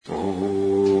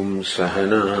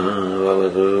सहना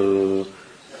भवतु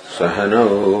सहनौ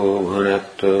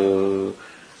भुनक्तु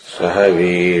सह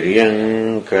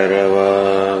वीर्यम्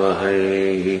करवावहै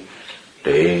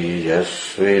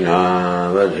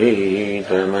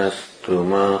तेजस्विनावधीतमस्तु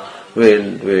मा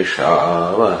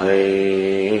विद्विषावहै।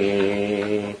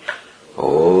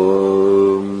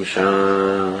 ॐ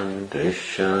शान्तिः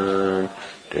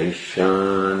शान्तिः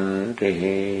शान्तिः।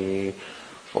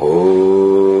 ॐ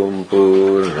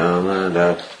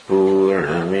पूर्णमदः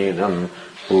पूर्णमिदम्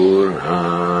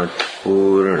पूर्णात्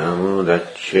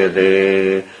पूर्णमुदच्यते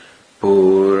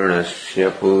पूर्णस्य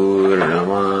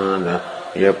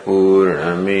पूर्णमादाय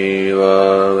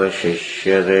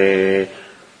पूर्णमेवावशिष्यते।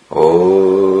 ॐ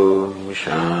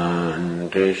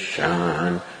शान्तिः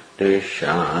शान्तिः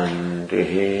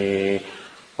शान्तिः।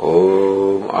 ॐ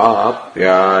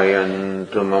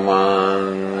आप्यायन्तु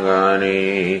ममाङ्गानि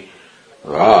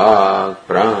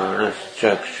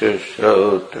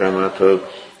वाक्प्राणश्चक्षुश्रोत्रमथो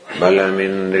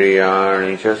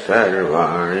बलमिन्द्रियाणि च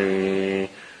सर्वाणि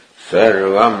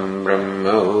सर्वम्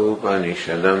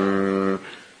ब्रह्मोपनिषदम्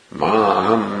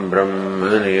माहम् ब्रह्म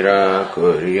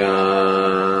निराकुर्याम्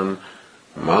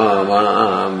मा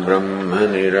ब्रह्म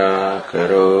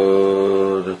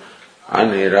निराकरोत्।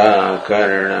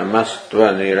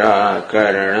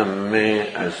 अनिराकरणमस्त्वनिराकरणम् मे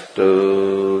अस्तु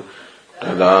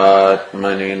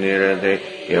तदात्मनि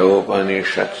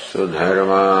निरतेयोपनिषत्सु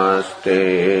धर्मास्ते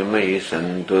मयि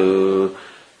सन्तु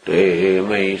ते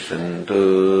मयि सन्तु।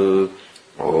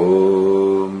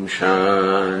 ॐ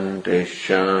शान्तिः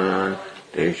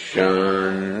शान्तिः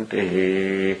शान्तिः।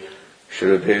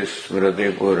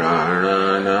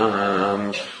 श्रुतिस्मृतिपुराणानाम्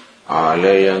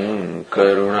आलयम्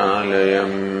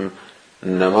करुणालयम्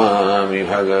नमामि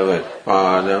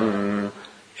भगवत्पादम्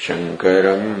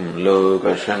शङ्करम्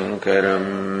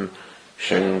लोकशङ्करम्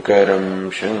शङ्करम्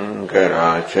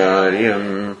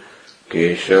शङ्कराचार्यम्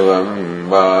केशवम्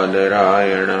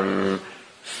बादरायणम्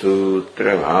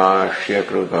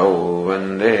सूत्रभाष्यकृतौ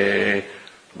वन्दे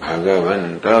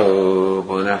भगवन्तौ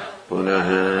पुनः पुनः।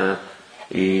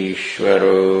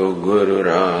 ईश्वरो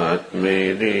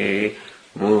गुरुरात्मेति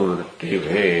मूर्तिभेदविभागिने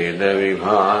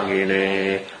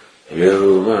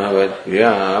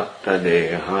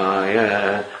व्योमवद्व्याप्तदेहाय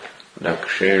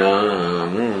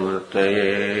दक्षिणामूर्तये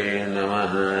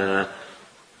नमः।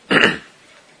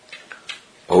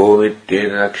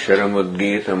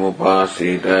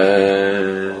 ओमित्येतदक्षरमुद्गीतमुपासीत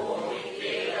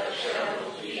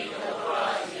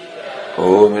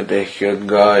ओमिति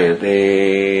ह्युद्गायते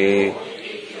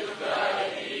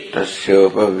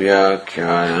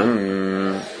तस्योपव्याख्यानम्।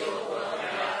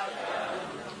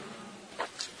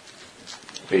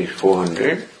 Page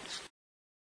 400,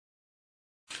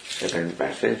 second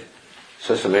passage.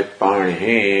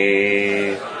 Sasavitpanihi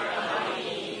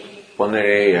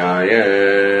punereyaya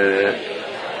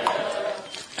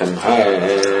tamha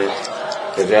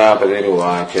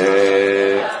prajapatiruvacha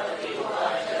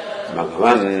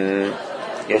bhagavan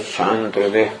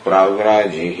yashantrudeh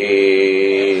pragrajihi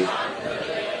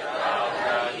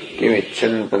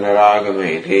kimichan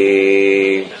punaragameti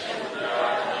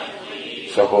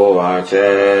सहोवाच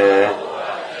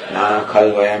न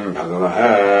खल्वयम् भगवः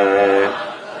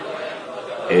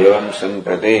एवम्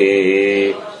सम्प्रति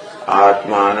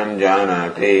आत्मानम्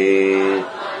जानाति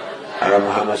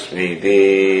अहमस्मीति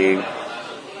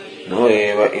नो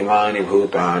एव इमानि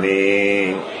भूतानि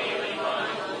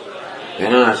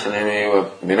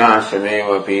विनाशमेव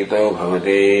पीतो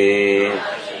भवति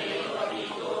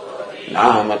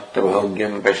नाहमत्र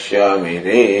भोग्यम्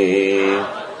पश्यामीति।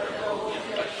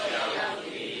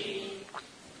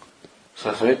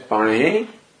 सस्मित्पाणि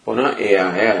पुनः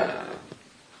एयाय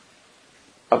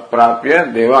अप्राप्य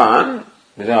देवान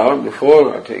without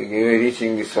before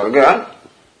reaching the Swarga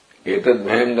etad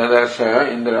bhayam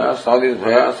dadarsha Indra saw this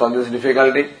bhaya, saw this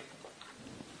difficulty,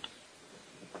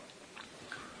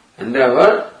 and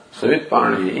therefore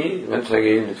Savitpani once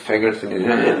again with faggots in his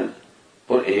hand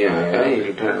pun eyaya he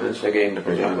returned once again to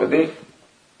Prajapati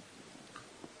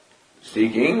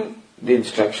seeking the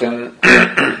instruction.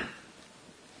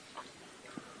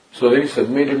 So he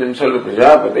submitted himself to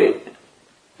Prajapati.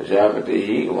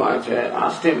 Prajapati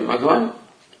asked him, Bhagavan,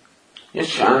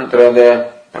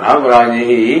 Yashantrada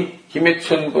Prabhrajihi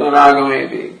Kimichan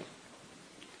Punaragameti.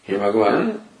 Hey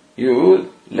Bhagavan,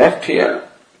 you left here,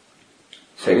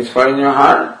 satisfied in your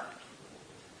heart.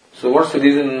 So what's the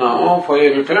reason now for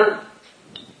your return?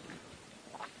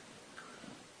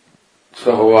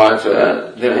 So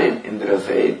Hovacha, then Indra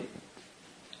said,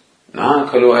 Na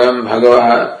khalu ayam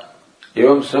bhagavah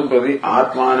evam samprati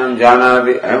atmanam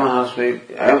janati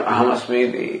aham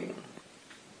asmiti.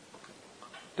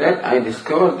 That I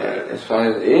discovered that as far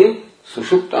as a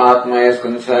sushupta atma is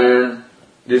concerned,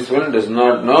 This one does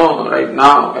not know right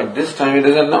now. At this time he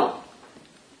doesn't know.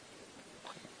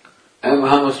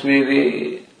 Aham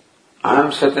asmiti, I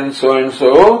am such and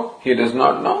so, he does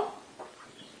not know.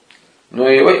 No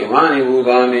eva imani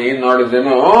bhutani, nor does he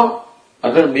know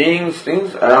other beings,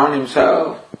 things around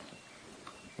himself.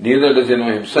 Neither does he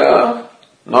know himself,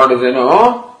 nor does he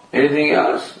know anything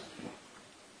else.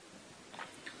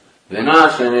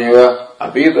 Vinashaneva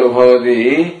apito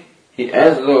bhavati, he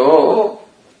as though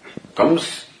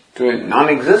comes to a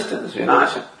non-existence,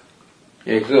 vinasha.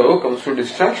 As though comes to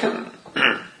destruction.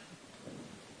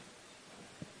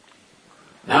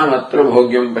 Namatra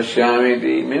bhogyam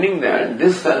pashyamiti, meaning that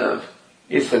this self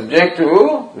is subject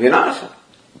to vinasha,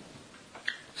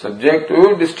 subject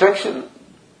to destruction,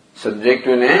 subject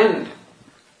to an end.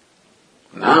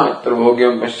 Namatra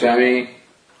bhogyam pashyami,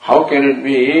 how can it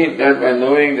be that by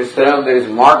knowing the self that is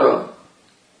mortal,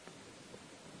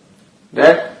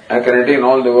 that I can attain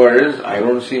all the worlds? I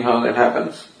don't see how that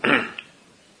happens.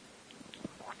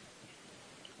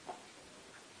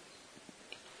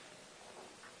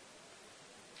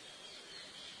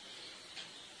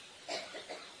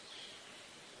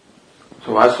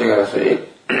 So Vashyakara says,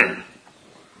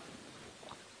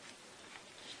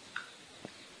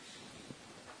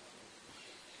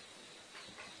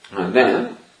 and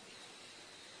then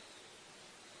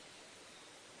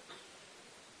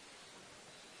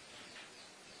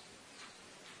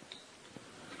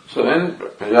so when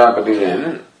Prajapati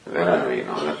then, where are we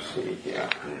now? Let's see here.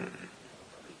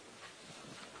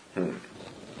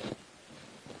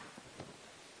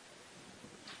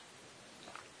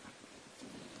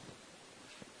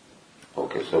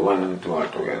 Okay, so 1 and 2 are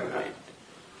together, right?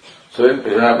 So when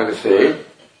Prajapati said,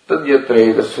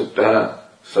 Tadyatra sutta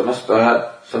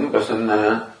samasta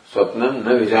samprasanna swapnam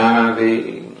na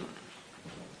vijanati.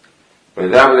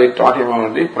 Prajapati taught him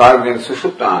about the prajna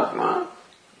sushupta atma,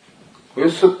 who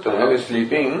is supta, who is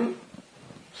sleeping,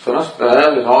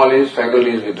 samasta, with all his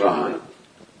faculties withdrawn,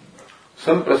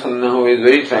 samprasanna, who is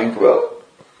very tranquil,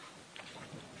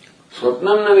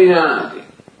 swapnam na vijanati.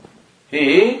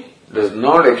 He does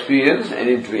not experience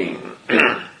any dream.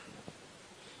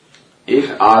 If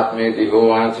Atmeti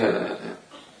hovacha,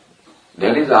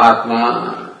 that is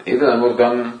Atma, etad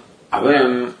amurtam,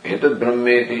 abhayam, etad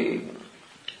brahmeti.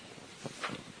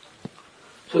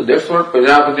 So that's what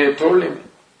Prajapati told him.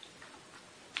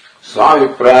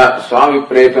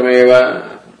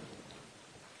 Swavipretameva.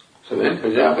 So when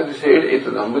Prajapati said,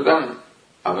 etad amrutam,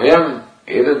 abhayam,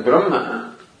 etad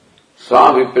brahma,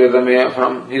 swavipretameva,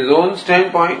 from his own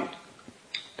standpoint,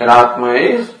 that Atma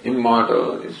is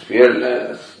immortal, is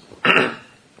fearless,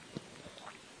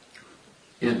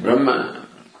 is Brahma.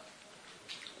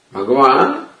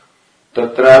 Bhagavan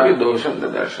tatrapi dosham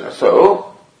dadarshana.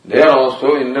 So, there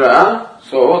also Indra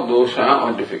saw dosha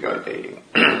or difficulty.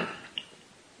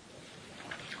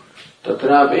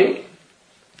 Tatrapi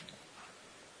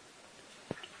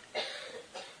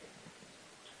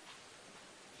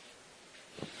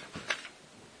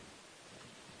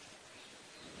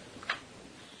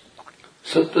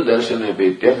Supta darshana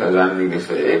pitya Radhanika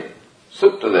said,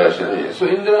 Supta darshana. So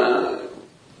Indra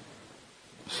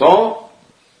saw,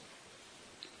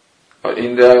 or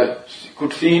Indra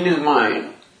could see in his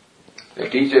mind, the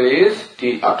teacher is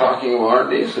talking about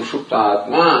the Sushupta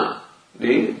Atma,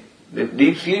 the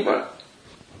deep sleeper.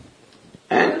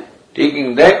 And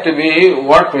taking that to be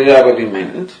what Prajapati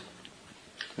meant,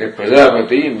 that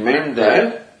Prajapati meant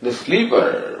that the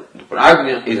sleeper, the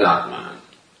prajna is Atma.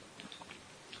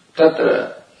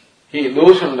 Tatra, he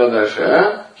dosham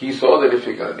dadarsha, he saw the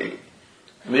difficulty.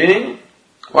 Meaning,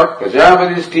 what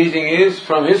Prajapati is teaching is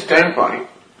from his standpoint.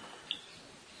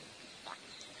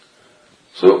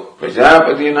 So,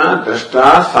 Prajapati na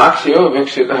drashta sakshyo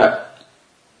vikshita.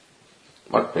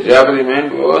 What Prajapati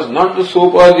meant was not the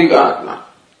sopadika atma.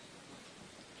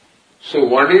 So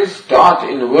what is taught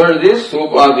in the world is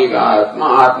sopadika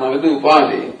atma, atma with the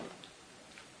upadi.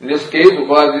 In this case,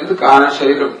 upadi is the karana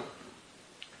shariram.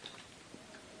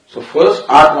 So first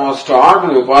Atma was taught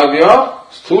with the upadhi of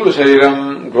sthula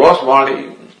shariram, gross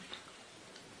body.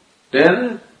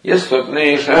 Then, yes,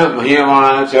 swapnesha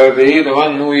mahiyamana charati, the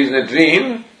one who is in a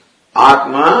dream,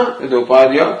 Atma with the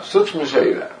upadhi of sukshma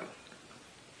sharira.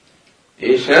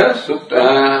 Esha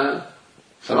sukta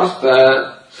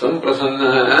samasta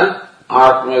samprasanna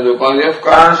Atma with the upadhi of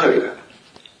karana sharira.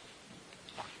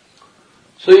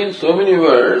 So in so many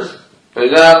words,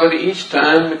 Prajapati each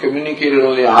time communicated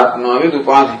only Atma with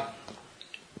Upadhi.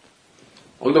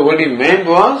 Although what he meant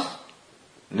was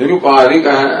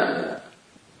Nirupadika.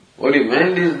 What he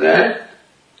meant is that,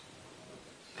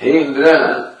 hey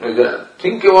Indra,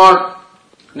 think about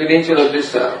the nature of this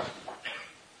self.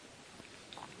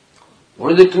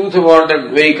 What is the truth about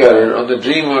that waker or the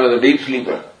dreamer or the deep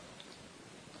sleeper?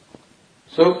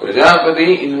 So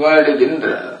Prajapati invited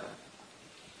Indra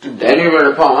to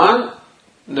deliver upon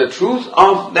the truth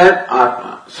of that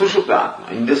Atma, Sushupta Atma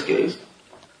in this case.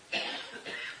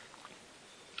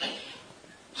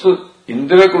 So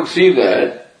Indra could see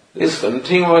that there is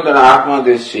something about that Atma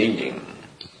that is changing.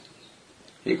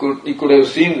 He could have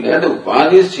seen that the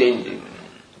Upadhi is changing.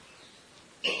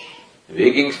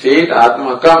 Waking state,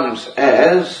 Atma comes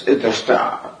as a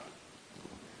drashta.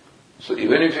 So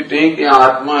even if you take the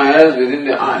Atma as within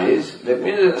the eyes, that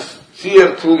means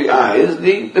seer through the eyes,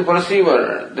 the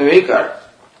perceiver, the waker.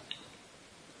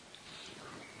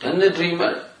 Then the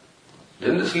dreamer,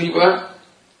 then the sleeper.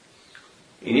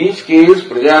 In each case,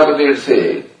 Prajapati had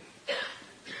said,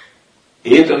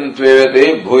 Etam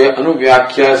tvevate bhoya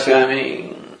anuvyakhyasyami.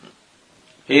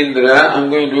 Indra, I'm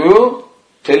going to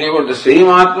tell you about the same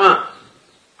Atma.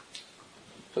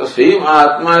 So same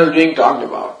Atma is being talked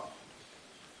about.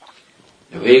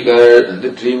 The waker, then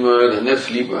the dreamer, then the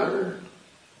sleeper.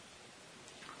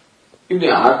 If the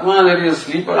Atma that is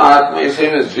sleeper Atma is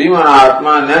same as dreamer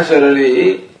Atma,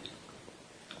 naturally,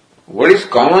 what is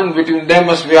common between them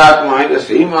must be Atma, and the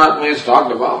same Atma is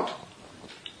talked about.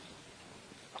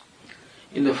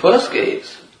 In the first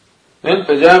case, when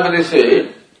Prajapati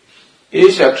said,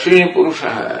 Ish Akshini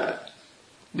Purushaha,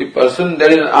 the person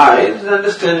that is eyes is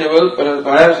understandable,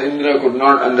 perhaps Indra could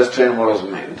not understand what was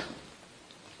meant.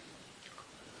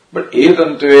 But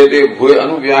Etantuvete Bhuya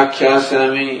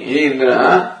Anuvyakhyasyami, hey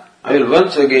Indra, I will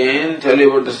once again tell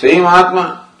you about the same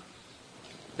Atma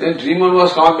that dreamer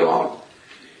was talked about.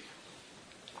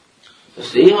 The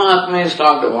same Atma is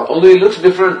talked about, although it looks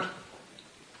different,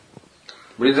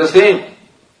 but it's the same.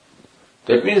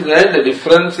 That means that the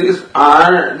differences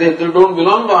are, they don't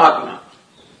belong to Atma.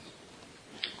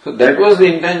 So that was the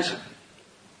intention.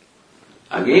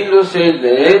 Again it was said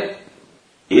that,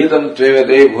 Etam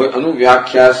tvevate bhuya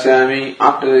anuvyakhyasyami,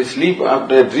 after the sleep,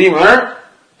 after the dreamer,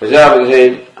 Prajapati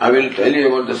said, I will tell you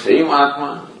about the same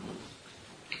Atma.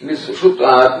 This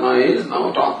Sushupta Atma is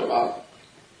now talked about.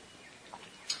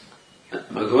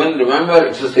 Bhagavan, remember,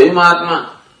 it's the same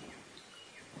Atma.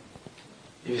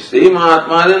 If it's the same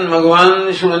Atma, then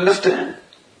Bhagavan should understand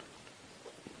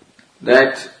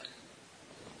that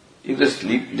if the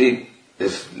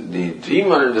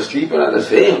dreamer and the sleeper are the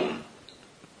same,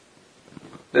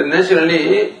 then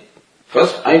naturally,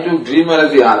 first I took dreamer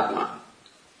as the Atma.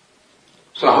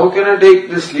 So how can I take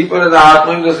the sleeper as the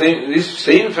Atma if this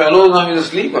same fellow now is a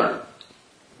sleeper?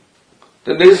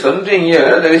 Then there is something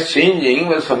here that is changing,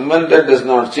 but someone that does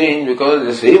not change because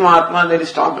the same Atma that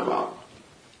is talked about.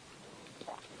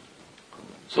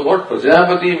 So what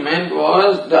Prajapati meant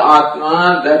was the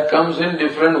Atma that comes in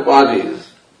different upadhis.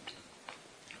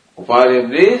 Upadhi of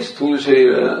this, Sthula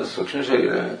Sharira, Sukshma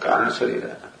Sharira, Karana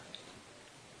Sharira.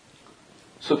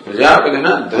 So Prajapati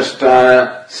na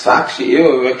drashta, sakshi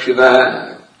eva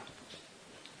vikshita.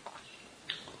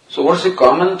 So what's the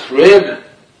common thread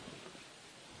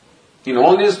in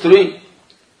all these three?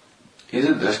 Is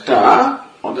it drashta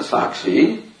or the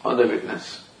sakshi or the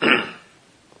witness?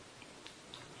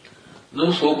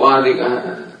 No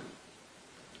sopadika.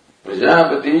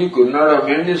 Prajapati could not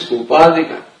amend his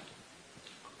sopadika.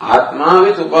 Atma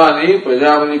with upadhi,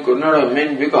 Prajapati could not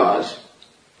amend because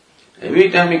every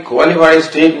time he qualified a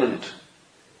statement,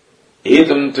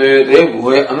 Etam tvevate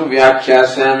bhuya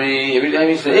anuvyakhyasyami, every time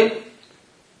he said,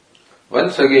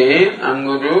 once again, I'm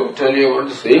going to tell you about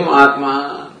the same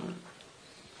Atma.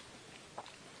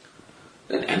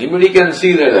 Then anybody can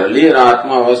see that earlier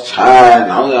Atma was Chaya,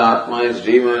 now the Atma is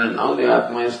dreamer, and now the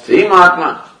Atma is same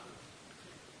Atma.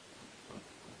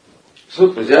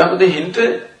 So Prajapati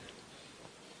hinted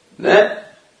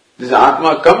that this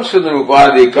Atma comes with an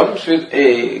upadhi, comes with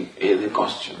a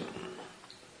costume.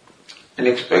 And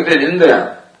expected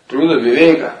Indra to do the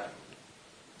Viveka.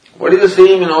 What is the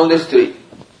same in all these three?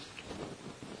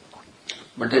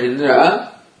 But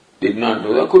Indra did not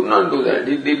do that, could not do that.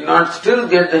 He did not still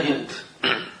get the hint.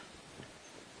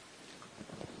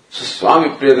 So Swami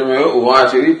Pretameva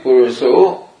Uvachiri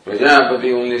Purvaso,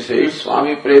 Prajapati only said,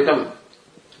 Swami Pretam,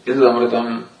 Idad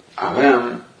Amritam,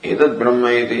 Abhayam, Idad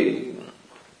Brahma iti.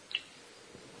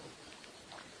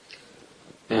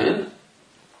 And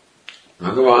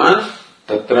Bhagavan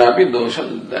Tatrapi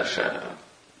Dosham Darsha.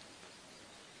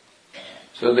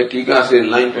 So the Tika says,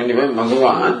 line 25,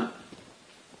 Bhagavan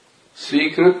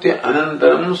Svikritya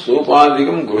Anantaram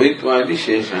Sopadikam Gruhitva iti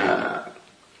Shesha.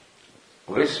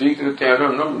 What is Svikritya? I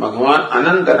don't know. Bhagavan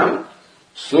Anantaram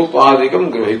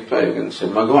Sopadikam Gruhitva. You can say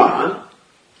Bhagavan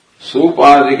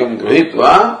Sopadikam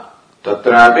Gruhitva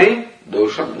Tatrapi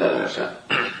Dosham Darsha.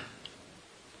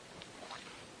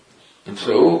 And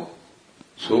so,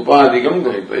 Sopadikam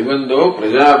Gahita. Even though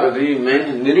Prajapati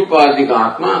meant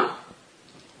Nirupadika Atma,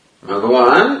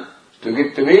 Bhagavan took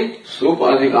it to be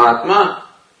Sopadika Atma.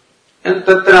 And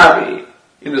Tatrapi,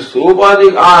 in the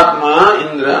Sopadika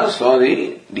Atma, Indra saw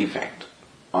the defect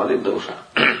or the dosha.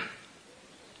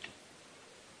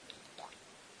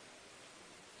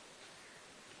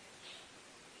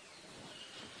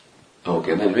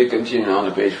 Okay, then we continue on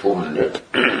to page 400.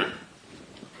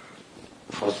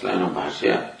 First line of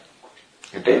Bhashya,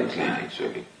 the 10th line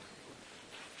actually.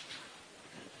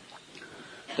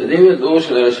 Tadeva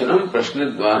dosha darshanam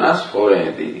prashnadvara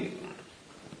sphorayati.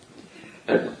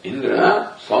 That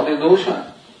Indra saw the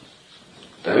dosha.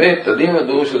 Tadeva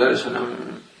dosha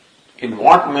darshanam. In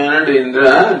what manner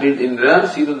did Indra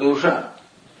see the dosha?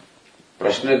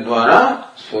 Prashnadvara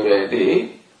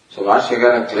sphorayati. So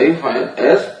Bhashyakara clarified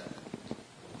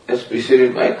as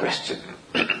preceded by question.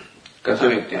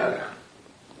 Katham ityadha.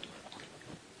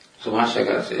 So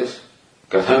Bhashyakara says,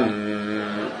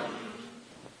 Katham.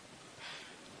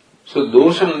 So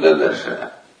dosham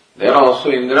darsha. There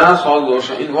also Indra saw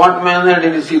dosha. In what manner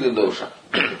did he see the dosha?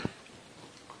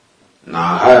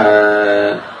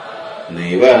 Naha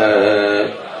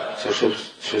naiva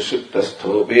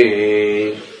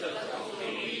sushuptasthope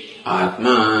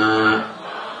atma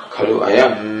khalu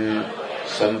ayam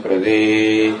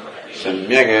samprade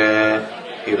samyaga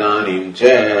idanim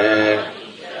cha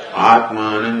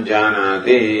atmanam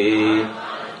janate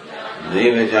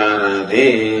naiva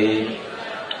janate.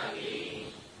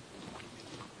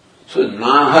 So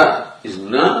naha is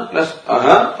na plus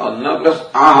aha or na plus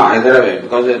aha either way,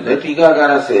 because the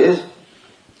Tikakara says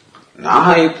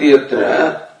naha iti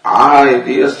yatra aha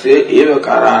iti yasya eva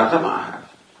karartham aha.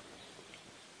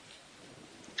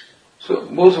 So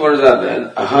both words are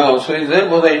there. Aha also is there,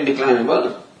 both are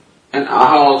indeclinable, and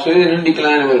aha also is an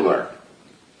indeclinable word.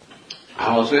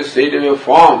 Aha also is straight away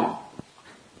form,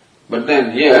 but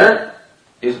then here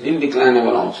is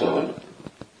indeclinable also.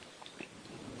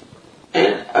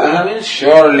 And aha means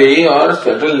surely or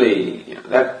certainly.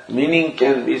 That meaning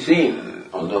can be seen,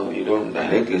 although we don't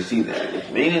directly see that. It's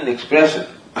meaning expression.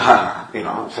 Aha,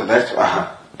 so that's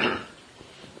aha.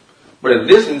 But in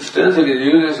this instance, it is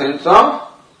used in the sense of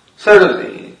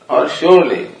certainly or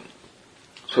surely.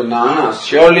 So na,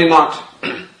 surely not.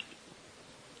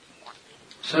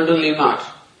 Certainly not.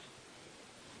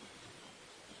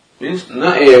 Means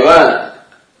na eva.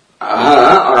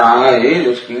 Aha or aha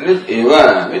is explained as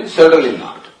eva, means certainly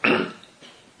not.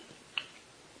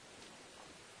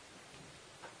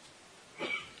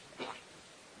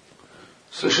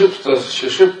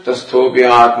 Sushuptasthopi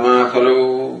atma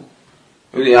khalu.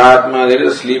 With the atma there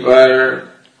is a sleeper.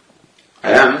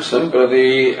 I am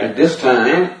samprati at this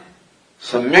time.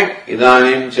 Samyak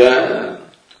idanim cha.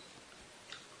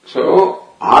 So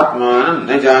atmanam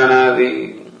na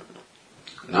janati.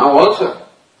 Now also.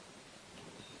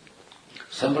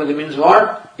 Samprati means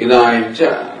what? Idanim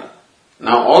cha.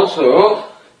 Now also,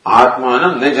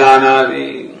 Atmanam na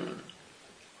janati.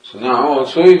 So now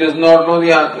also he does not know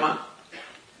the Atma.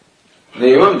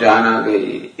 Naivam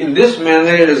janati. In this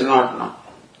manner he does not know.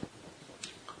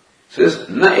 Says,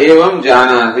 na evam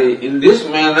janati. In this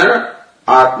manner,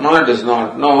 Atma does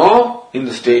not know in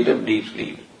the state of deep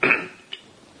sleep.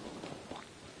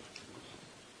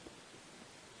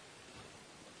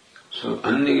 So,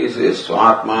 Anniki says,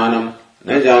 Swatmanam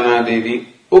na janati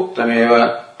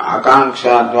uktameva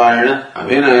akanksha-dvarena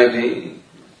abhinayati.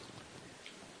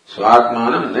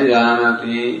 Swatmanam na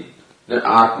janati. That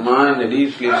Atma in the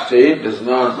deep sleep state does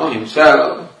not know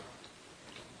himself.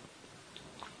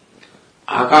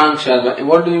 Akanksha-dvarena.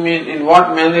 What do you mean? In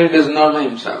what manner he does not know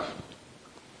himself?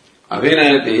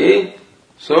 Abhinayati.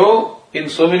 So, in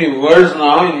so many words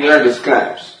now, Indra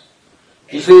describes.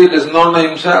 He says he does not know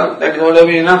himself. That would have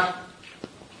been enough.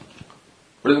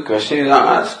 But the question is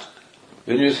asked,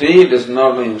 when you say he does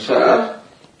not know himself,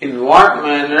 in what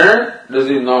manner does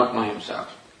he not know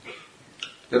himself?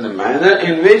 Then the manner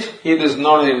in which he does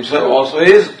not know himself also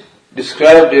is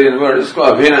described here in words. It's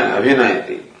called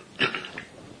abhinayati.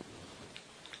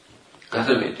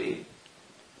 Kathamiti.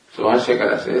 So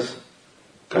Bhashyakara says,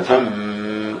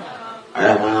 Katham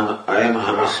ayam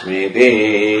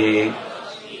hamasmete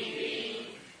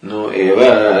no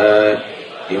eva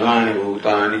imani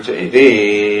bhutani cha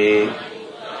ete.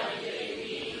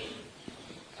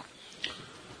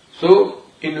 So,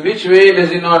 in which way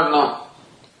does he not know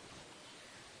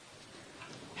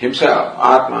himself,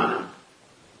 Atmanam?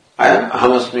 I am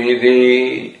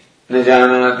ahamasmiti na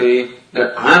janati,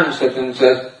 that I am such and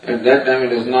such. At that time he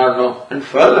does not know. And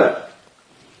further,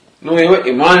 no eva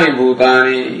imani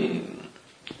bhutani.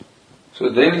 So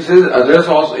then he says other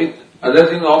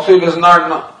things also he does not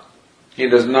know. he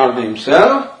does not know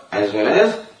himself as well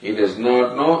as he does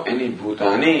not know any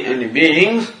bhutani, any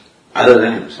beings other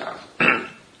than himself.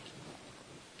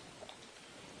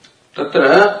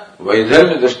 Tatra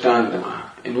vaidharmya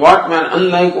dashtantamaha. In what manner?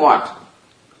 Unlike what?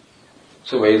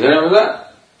 So vaidharmya,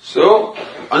 so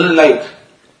unlike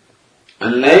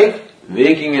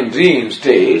waking and dream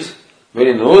states, when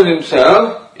he knows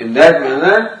himself, in that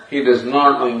manner, he does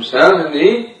not know himself in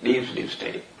the deep sleep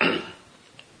state.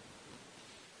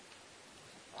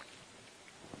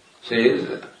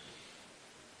 Says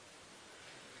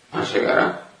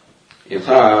Ashagara,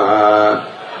 Yatha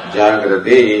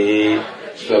Jagrati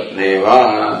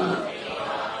Swapneva.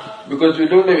 Because we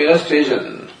don't have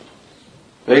illustration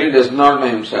where he does not know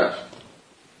himself.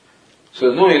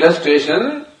 So no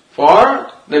illustration for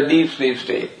the deep sleep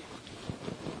state.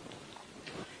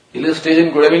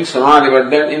 Illustration could have been samadhi, but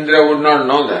that Indra would not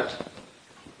know that.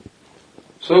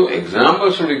 So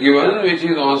examples should be given which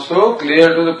is also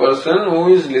clear to the person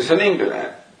who is listening to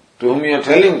that, to whom you are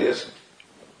telling this.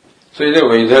 So it is a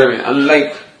vaidharmya,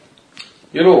 unlike,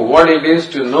 what it is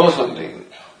to know something.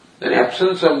 The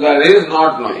absence of that is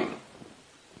not knowing.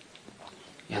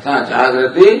 Yatha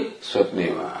jagrati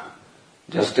swapneva.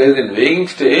 Just as in waking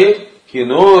state, he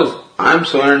knows I am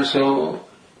so and so,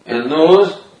 and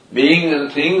knows beings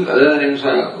and things other than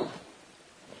himself.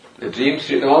 The dream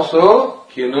state also,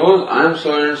 he knows I am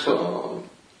so and so.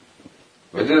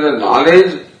 Whether the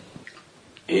knowledge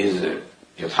is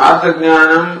yathartha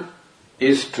jnanam,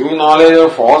 is true knowledge or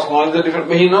false knowledge, is different,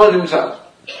 but he knows himself.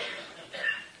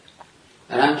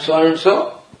 And I am so and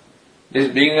so. These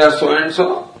beings are so and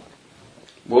so.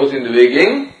 Both in the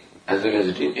waking as well as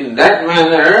the dream. In that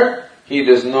manner, he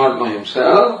does not know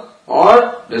himself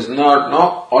or does not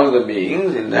know all the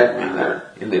beings in that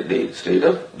manner in the state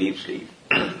of deep sleep.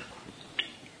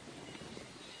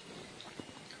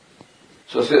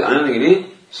 So says Anandagiri,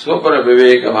 Swapara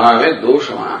Viveka Bhave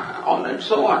Doshamaha. Alright,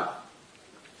 so what?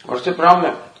 What's the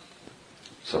problem?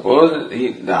 Suppose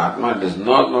the Atma does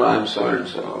not know I am so and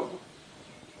so,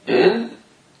 and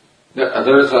the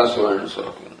others are so and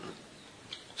so.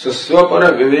 So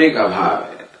Swapara Viveka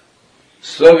Bhave.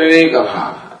 Swaviveka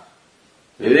Bhava.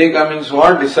 Viveka means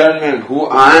what? Discernment. Who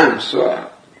I am, Swa.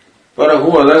 Para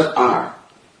who others are.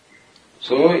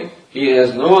 So he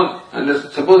has known, and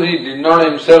suppose he did not know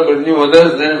himself but knew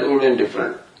others, then it would have been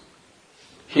different.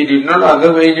 He did not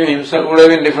otherwise knew himself, would have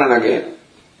been different again.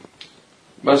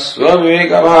 But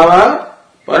Swaviveka Bhava,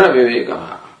 Para Viveka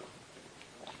Bhava.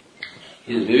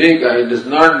 His Viveka, he does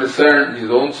not discern his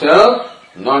own self,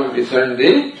 not discern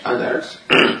the others.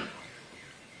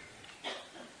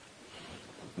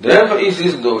 Therefore is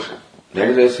his dosha. That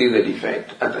is why I see the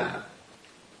defect. Ataha.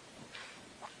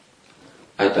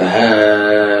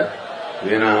 Ataha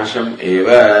vinasham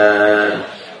eva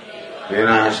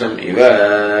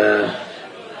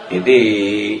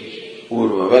iti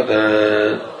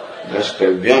urvavata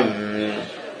drashtavyam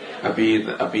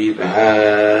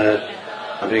apitaha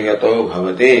apigato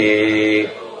bhavate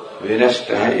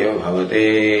vinashtaha eva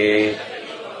bhavate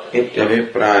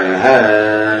ityabhiprayaha.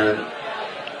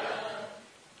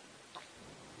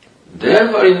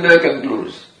 Therefore Indra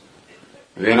concludes,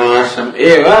 Vinasham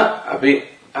eva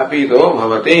apito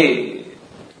bhavati.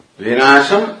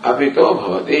 Vinasham apito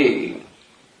bhavati.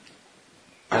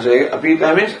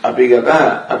 Apita means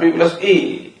apigata. Api plus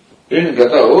e. In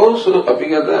gata, so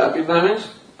apigata, apita means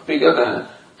apigata.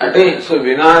 Attain, so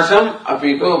vinasham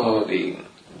apito bhavati.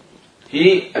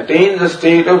 He attains the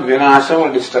state of vinasham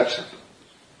or destruction.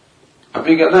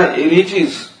 Apigata, he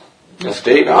reaches the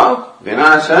state of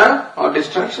vinasha or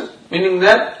destruction. Meaning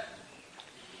that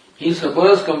he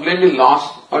suffers completely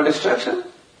loss or destruction.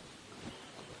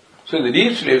 So in the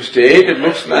deep sleep state, it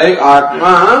looks like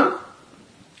Atma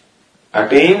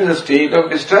attains the state of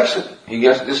destruction. He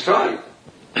gets destroyed.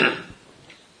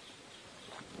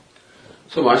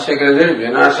 So Vashyakara said,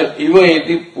 Vinasha iva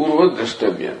iti purva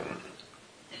drashtavyam.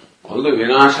 Although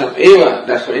Vinasham eva,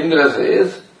 that's what Indra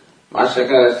says,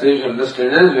 Vashyakara says, you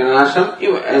understand as Vinasham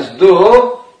iva, as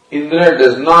though Indra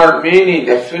does not mean he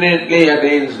definitely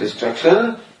attains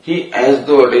destruction, he as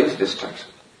though attains destruction.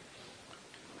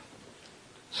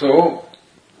 So,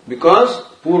 because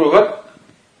Purvat,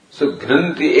 so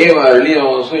Granti eva, earlier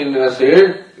also Indra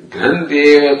said, Granti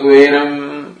eva tu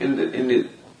enam in the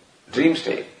dream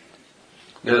state.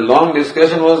 Then a long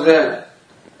discussion was there.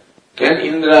 Can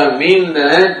Indra mean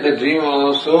that the dream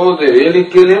also, they really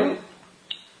kill him?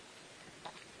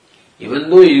 Even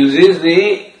though he uses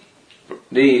the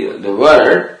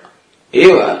word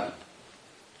eva,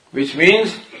 which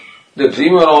means the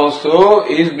dreamer also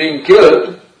is being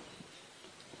killed,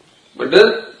 but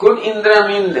could Indra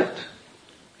mean that?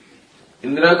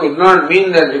 Indra could not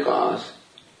mean that because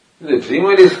if the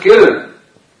dreamer is killed,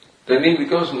 then he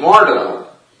becomes mortal.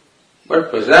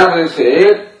 But Prajapati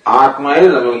said, Atma is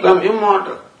Amritam,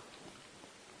 immortal.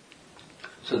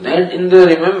 So that Indra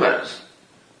remembers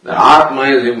that Atma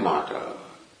is immortal.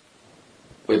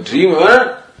 But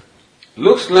dreamer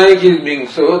looks like he is being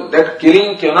so, that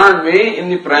killing cannot be in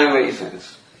the primary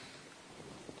sense.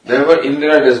 Therefore,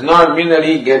 Indra does not mean that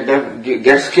he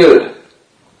gets killed.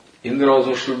 Indra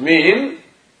also should mean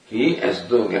he as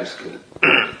though gets killed.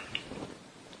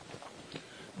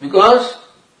 Because,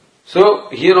 so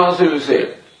here also you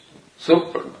say, so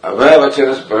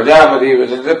Avayavacharas Prajapati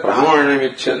Vachate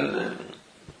Pramanamichan.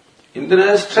 Indra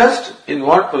has trust in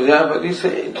what Prajapati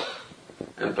said.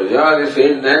 And Prajapati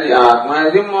said that the Atma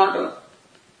is immortal.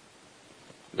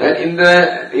 That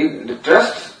Indra he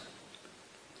trusts.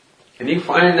 And he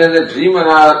finds that the dreamer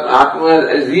Atma,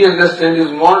 as he understands,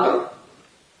 is mortal.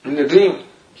 In the dream.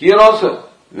 Here also,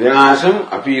 Vinasham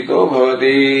apito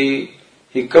bhavati.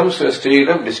 He comes to a state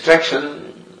of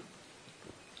distraction.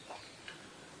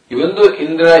 Even though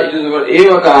Indra uses the word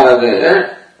evakara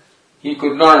there, he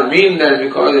could not mean that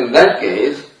because in that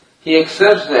case, he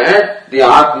accepts that the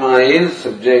Atma is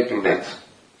subject to death.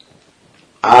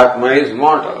 Atma is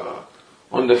mortal.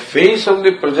 On the face of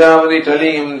the Prajapati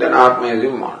telling him that Atma is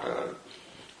immortal.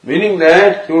 Meaning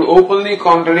that he would openly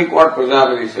contradict what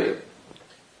Prajapati said.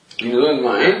 In his own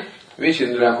mind, which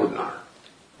Indra could not.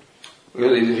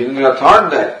 Because if Indra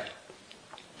thought that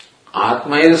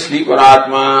Atma is sleeper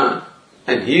Atma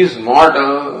and he is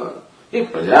mortal,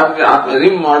 if Prajapati Atma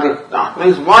is immortal, Atma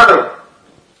is mortal.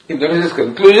 If that is his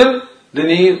conclusion, then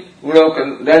he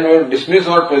would dismiss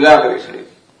what Prajapati said.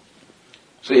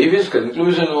 So if his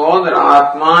conclusion was that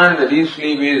Atma in the deep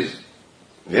sleep is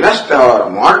vinashta or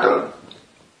mortal,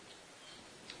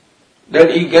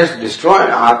 that he gets destroyed.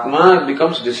 Atma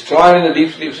becomes destroyed in the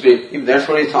deep sleep state, if that's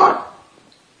what he thought.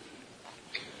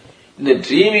 In the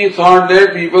dream he thought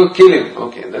that people kill him.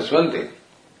 Okay, that's one thing.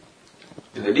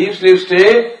 In the deep sleep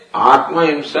state, Atma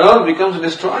himself becomes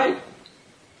destroyed.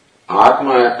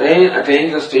 Atma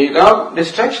attains a state of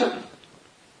destruction.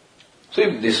 So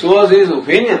if this was his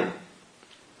opinion,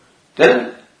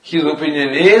 then his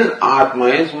opinion is Atma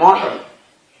is mortal.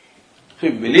 If he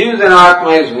believes that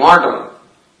Atma is mortal,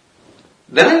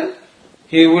 then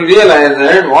he will realize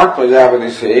that what Prajapati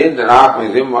said, that Atma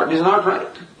is immortal, is not right.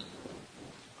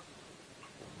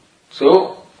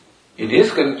 So, in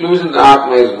his conclusion that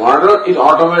Atma is mortal, it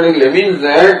automatically means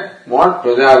that what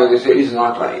Prajapati said is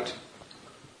not right.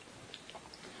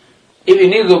 If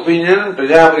in his opinion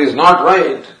Prajapati is not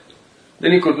right,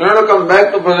 then he could not have come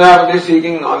back to Prajapati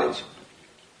seeking knowledge.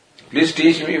 Please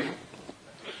teach me.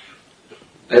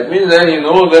 That means that he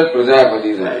knows that Prajapati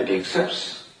is right. He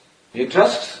accepts. He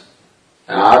trusts.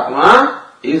 And Atma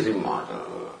is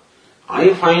immortal.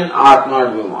 I find Atma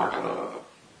to be immortal.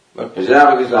 But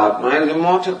Prajapati's Atma is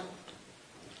immortal.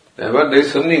 Therefore, there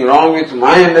is something wrong with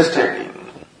my understanding.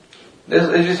 This,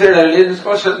 as you said earlier, this is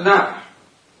called Shraddha.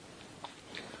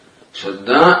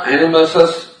 Shraddha enables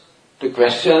us to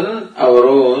question our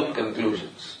own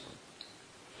conclusions.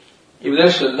 If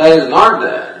the Shraddha is not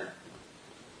there,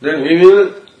 then we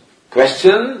will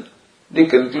question the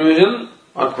conclusion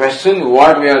or question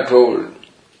what we are told.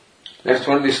 That's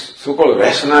what these so-called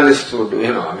rationalists would do,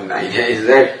 I mean, the idea is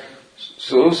that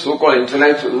so-called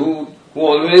intellectuals who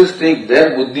always take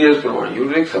their buddhi as pramana.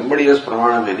 You take somebody else's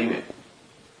pramana anyway.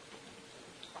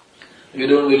 You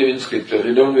don't believe in scripture,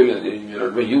 you don't believe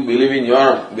in but you believe in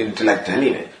your intellect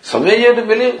anyway. Somewhere you have to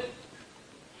believe.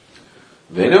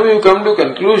 Whenever you come to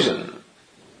conclusion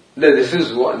that this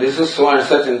is so and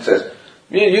such and such,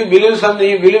 you believe something,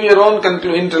 you believe your own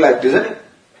intellect, isn't it?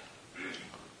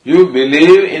 You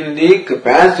believe in the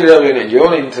capacity of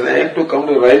your intellect to come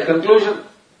to the right conclusion.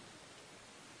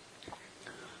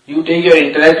 You take your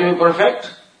intellect to be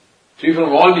perfect, free from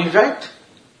all defect.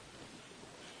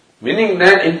 Meaning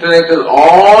that intellect has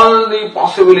all the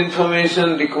possible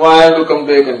information required to come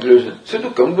to a conclusion. So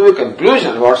to come to a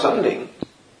conclusion about something,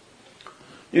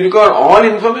 you require all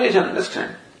information,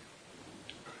 understand?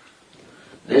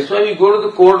 That's why we go to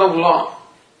the court of law,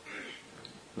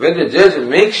 where the judge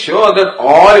makes sure that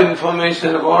all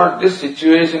information about this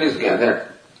situation is gathered.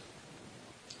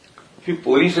 If the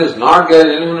police has not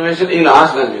gathered information, he'll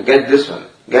ask them, you get this one,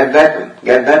 get that one,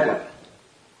 get that one.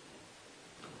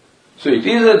 So it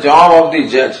is the job of the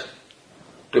judge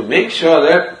to make sure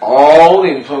that all the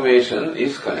information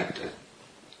is collected.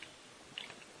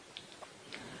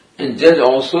 And judge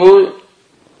also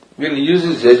will use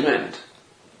his judgment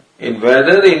in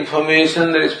whether the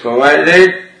information that is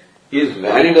provided is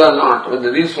valid or not,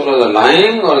 whether these fellows are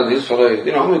lying or these fellows,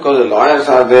 because the lawyers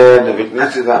are there, the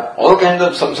witnesses are, all kinds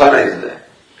of samsara is there.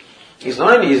 It's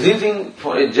not an easy thing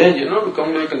for a judge, to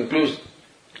come to a conclusion.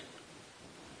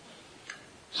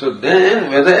 So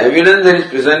then, whether evidence that is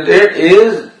presented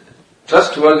is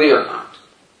trustworthy or not.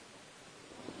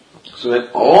 So when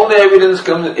all the evidence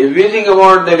comes, everything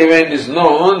about that event is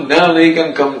known, then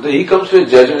he comes to a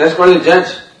judgment. That's called a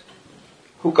judge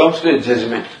who comes to a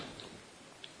judgment.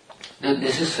 Now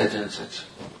this is such and such.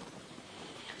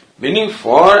 Meaning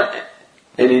for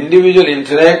an individual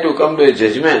intellect to come to a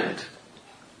judgment,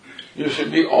 you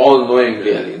should be all-knowing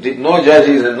really. No judge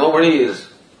is and nobody is,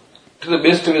 to the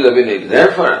best of his ability.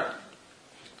 Therefore,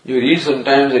 you read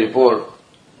sometimes a report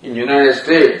in United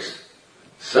States,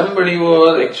 somebody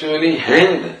was actually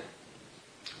hanged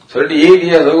 38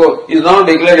 years ago, is now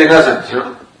declared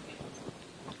innocent,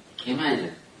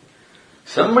 Imagine.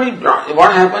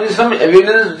 What happened is some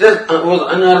evidence just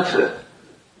was unearthed.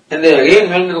 And they again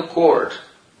went to the court.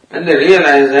 And they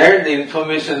realized that the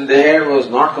information there was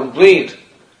not complete.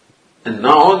 And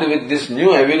now with this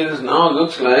new evidence now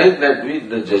looks like that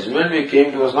the judgment we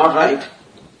came to was not right.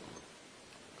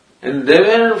 And they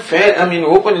were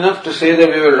open enough to say that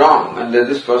we were wrong and that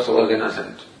this person was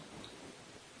innocent.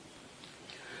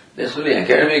 That's only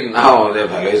academic now, the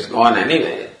fellow is gone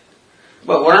anyway.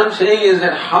 But what I'm saying is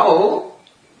that how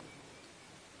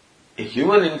a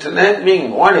human intellect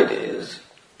being what it is,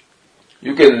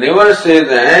 you can never say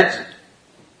that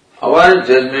our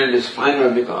judgment is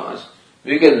final because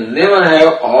we can never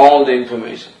have all the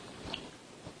information.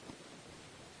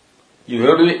 You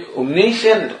have to be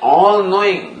omniscient,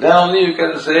 all-knowing. Then only you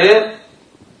can say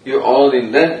you're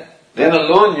all-in. Then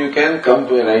alone you can come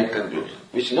to a right conclusion,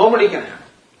 which nobody can have.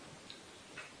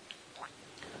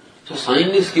 So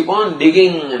scientists keep on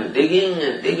digging and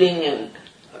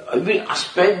every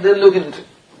aspect they look into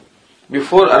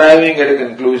before arriving at a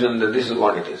conclusion that this is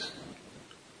what it is.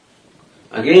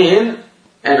 Again,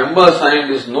 a number of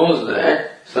scientists knows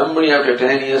that somebody after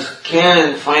 10 years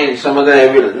can find some other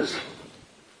evidence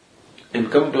and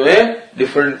come to a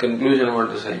different conclusion about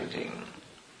the same thing.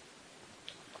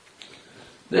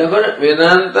 Therefore,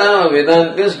 Vedanta or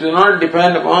Vedantists do not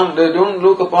depend upon, they don't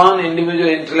look upon individual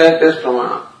intellect as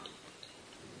pramana.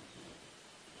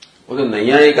 Well, the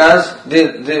Naiyayikas,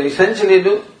 they essentially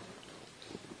do.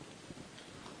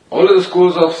 All of the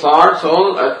schools of thoughts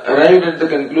all arrived at the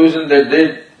conclusion that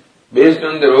they, based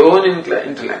on their own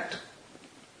intellect,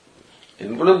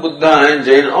 including Buddha and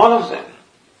Jain, all of them.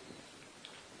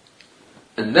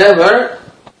 And therefore,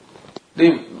 the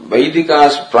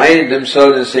Vaidikas pride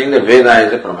themselves in saying that Veda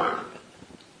is a pramana.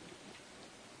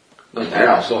 But that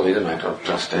also is a matter of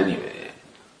trust anyway.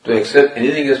 To accept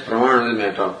anything as pramana is a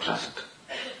matter of trust.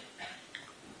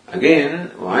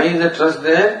 Again, why is the trust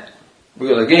there?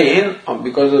 Because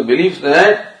of the belief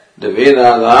that the Vedas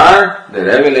are the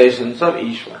revelations of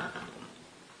Ishvara.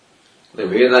 The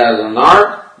Vedas are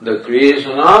not the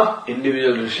creation of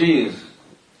individual rishis.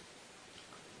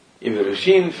 If a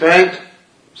rishi in fact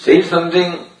says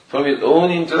something from his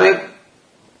own intellect,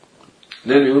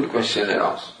 then we would question it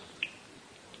also.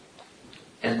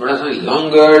 As Buddha says,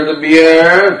 longer the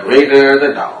beard, greater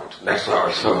the doubt. That's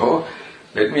also.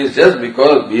 That means just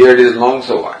because beard is long,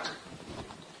 so what?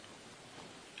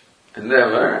 And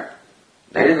therefore,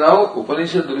 that is how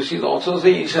Upanishad Rishis also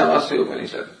say Ishavasya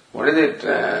Upanishad. What is it?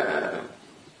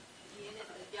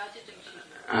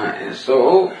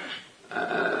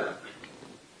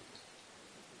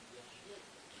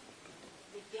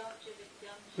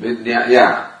 Vidya,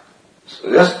 yeah.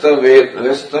 Rastam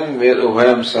ved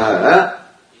ubhayam saha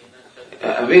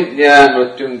avidya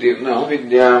mrityum tirna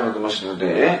vidya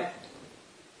mrityumasnate.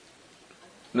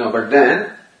 No, but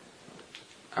then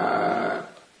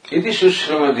iti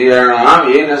sushrama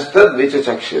dhiyanam yenastad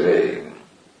vichachakshire.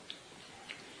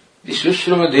 The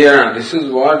sushrama dhyana, this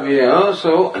is what we have.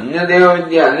 So anyadeva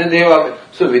vidya, anyadeva.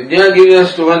 So vidya gives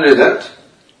us to one result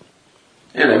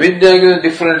and avidya gives a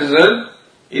different result.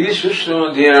 Iti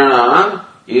sushrama dhyanam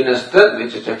yenastad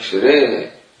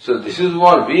vichachakshire. So this is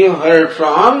what we have heard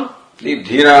from the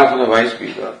dhira, from the wise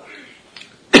people.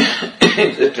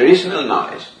 It's a traditional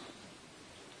knowledge.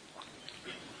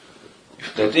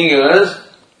 If nothing else,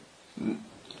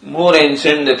 more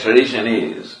ancient the tradition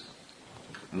is,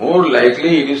 more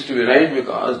likely it is to be right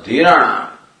because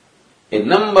Dhirana, a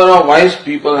number of wise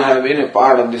people have been a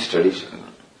part of this tradition.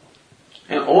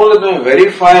 And all of them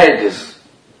verified this.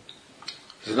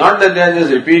 It's not that they are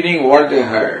just repeating what they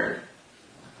heard.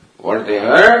 What they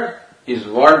heard is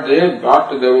what they brought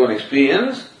to their own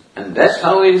experience, and that's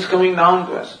how it is coming down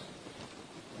to us.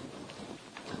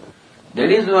 That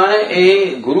is why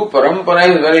a Guru Parampara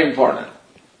is very important.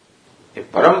 a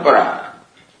parampara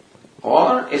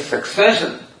or a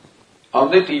succession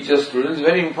of the teacher-students is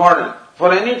very important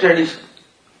for any tradition.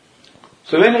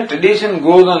 So when a tradition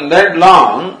goes on that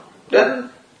long, then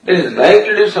there is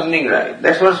likely to be something right.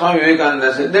 That's what Swami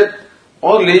Vivekananda said, that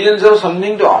all religions have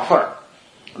something to offer.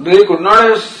 They could not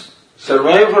have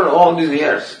survived for all these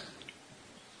years.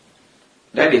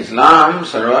 That Islam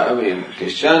survived,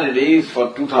 Christianity is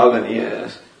for 2000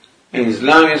 years, and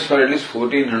Islam is for at least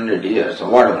 1400 years, or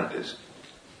whatever it is.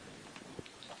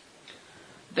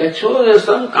 That shows that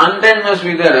some content must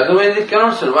be there, otherwise it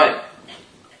cannot survive.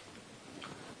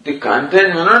 The content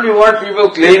may not be what people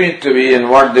claim it to be and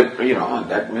what they,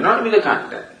 that may not be the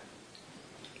content.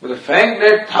 But the fact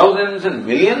that thousands and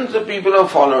millions of people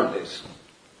have followed this,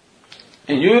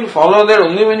 and you will follow that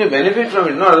only when you benefit from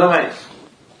it, not otherwise.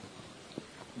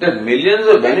 That millions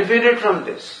have benefited from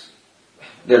this.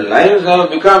 Their lives have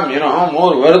become,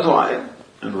 more worthwhile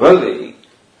and worthy.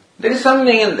 There is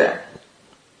something in that.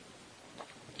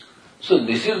 So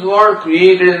this is what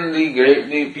created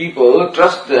the people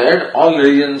trusted all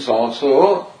religions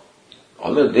also,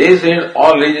 although they said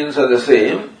all religions are the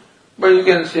same, but you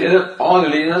can say that all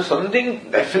religions have something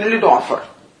definitely to offer.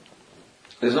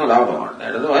 There is no doubt about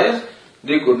that. Otherwise,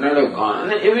 they could not have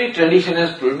gone. And every tradition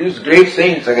has produced great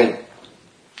saints again.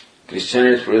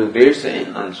 Christianity has produced great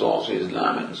saints, and so also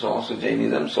Islam, and so also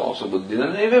Jainism, so also Buddhism,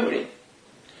 and everybody.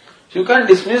 So you can't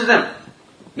dismiss them.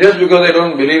 Just because they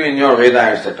don't believe in your Veda,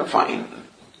 etc., fine.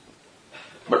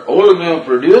 But all of them have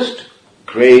produced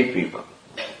great people.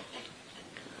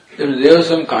 There is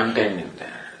some content in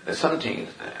there. There's something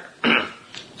is there.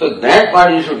 So that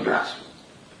part you should grasp.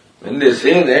 When they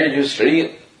say that you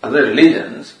study other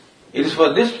religions, it is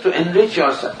for this to enrich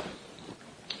yourself.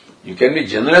 You can be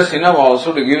generous enough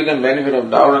also to give them benefit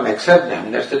of doubt and accept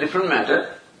them. That's a different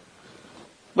matter.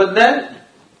 But then,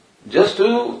 just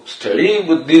to study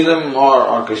Buddhism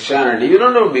or Christianity, you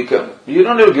don't have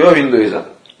to give up Hinduism.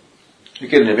 You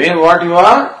can remain what you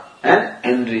are and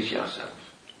enrich yourself.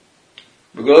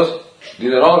 Because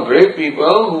these are all great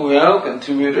people who have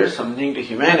contributed something to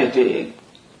humanity,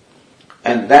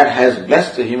 and that has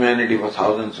blessed the humanity for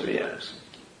thousands of years.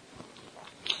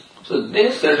 So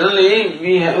this certainly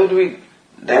we have to be,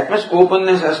 that much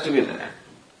openness has to be there.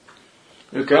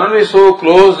 You cannot be so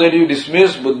close that you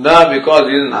dismiss Buddha because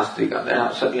he is Nastika.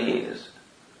 That certainly is.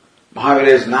 Mahavira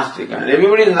is Nastika. And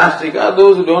everybody is Nastika.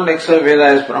 Those who don't accept Veda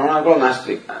as Pramana are called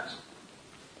Nastikas.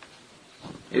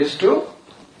 It is true.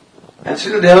 And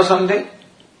still they have something.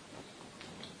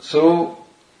 So,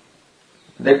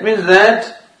 that means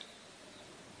that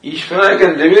Ishvara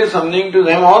can reveal something to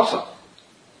them also.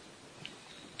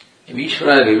 If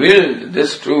Ishvara revealed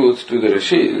this truth to the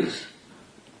Rishis,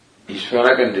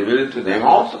 Ishvara can reveal it to them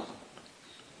also.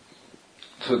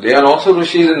 So they are also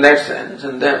Rishis in that sense,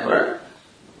 and therefore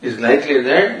it is likely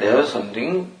that they have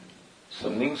something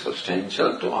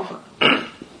substantial to offer.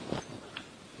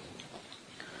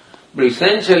 But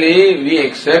essentially we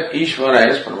accept Ishvara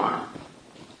as Pramana.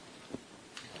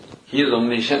 He is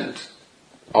omniscient,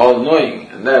 all-knowing,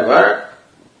 and therefore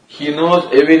he knows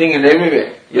everything and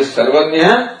everywhere. Yes,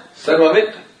 Sarvajna,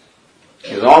 Sarvavit.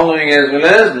 He is all-knowing as well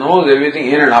as knows everything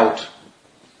in and out.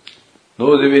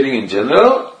 Knows everything in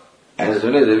general as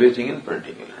well as everything in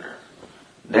particular.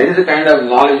 That is the kind of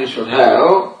knowledge you should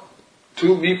have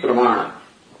to be Pramana.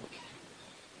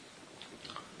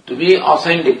 To be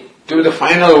authentic, to be the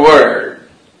final word.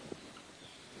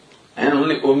 And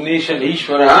only omniscient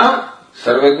Ishvara,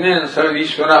 Sarvajna and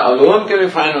Sarvishvara alone can be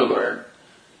final word.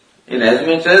 In as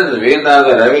much as the Veda,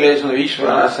 the revelation of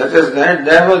Ishvara, such as that,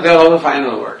 therefore they are all the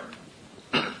final word.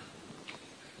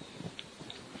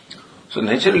 So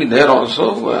naturally there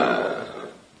also a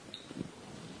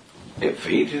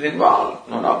faith is involved,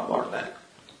 no doubt about that.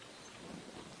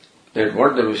 That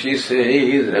what the Rishis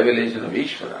say is revelation of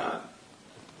Ishvara.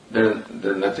 There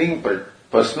is nothing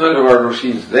personal about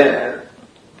Rishis there.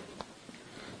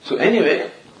 So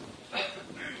anyway,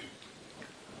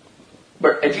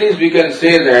 but at least we can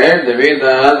say that the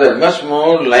Vedas are much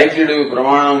more likely to be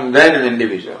Pramanam than an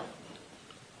individual.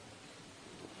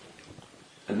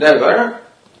 And therefore,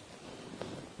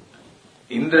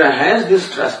 Indra has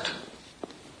this trust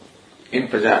in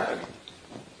Prajapati.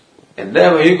 And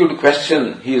therefore he could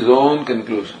question his own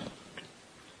conclusion.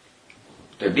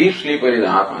 The deep sleeper is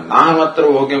Atma. Naham atra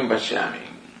bhogyam pashyami.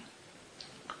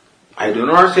 I do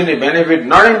not see any benefit,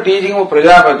 not in teaching of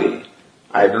Prajapati.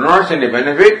 I do not see any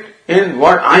benefit in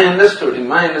what I understood, in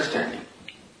my understanding.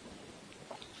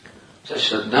 So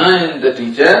Shraddha in the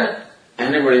teacher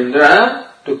enabled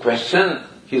Indra to question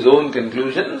his own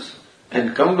conclusions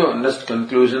and come to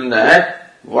conclusion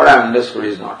that what I understood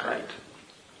is not right.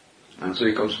 And so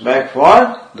he comes back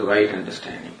for the right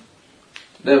understanding.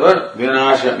 Therefore,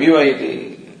 Vinasham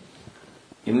Vivaiti.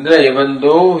 Indra, even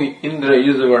though Indra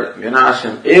uses the word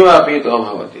Vinasham Eva Apito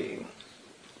Bhavati,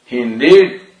 he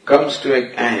indeed comes to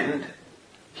an end.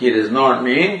 He does not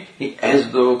mean he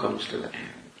as though comes to the end.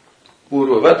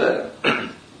 Purvavata.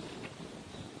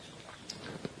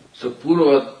 So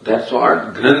Purvavat, that's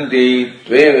what Granthi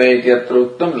Tveva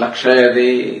Ityatra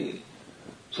Lakshayati.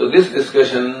 So this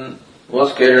discussion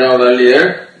was carried out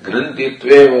earlier. Granthi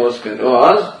Tveva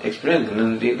was explained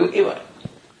Granthi to Iva.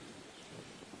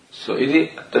 So iti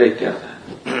atra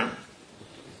ityartha.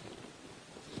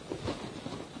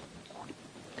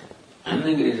 And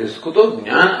then he says, Kuto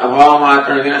jnana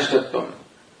abhavamatana vinashtatvam.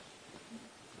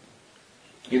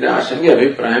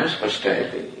 Idashangi abhiprayam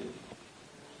spashtayate.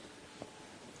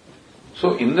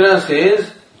 So Indra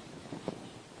says,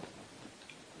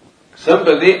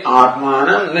 Sampati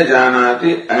atmanam na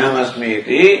janati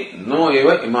ahamasmiti no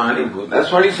eva imani bhut.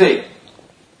 That's what he said.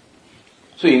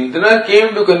 So Indra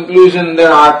came to conclusion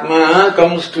that Atma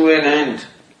comes to an end.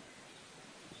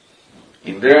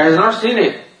 Indra has not seen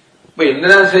it. But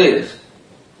Indra says,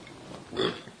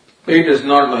 he does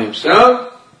not know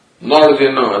himself, nor does he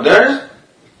know others,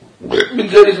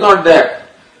 means there is not that.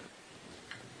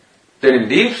 Then in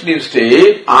deep sleep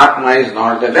state, Atma is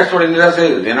not there. That's what Indra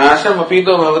says. Vinasham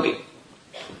apito bhavati.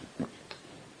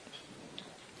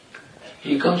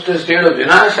 He comes to a state of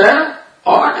vinasha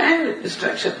or end,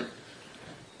 destruction.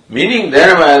 Meaning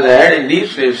thereby that in deep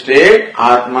sleep state,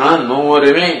 Atma no more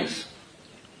remains.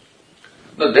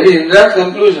 Now that is Indra's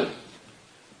conclusion.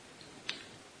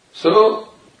 So,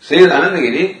 says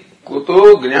Anandagiri,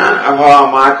 Kuto Jnana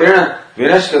Abhavamatena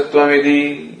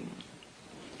Vinashtattvamiti.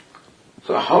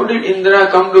 So how did Indra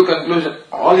come to conclusion?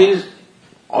 All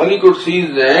he could see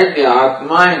is that the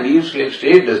Atma in deep sleep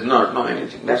state does not know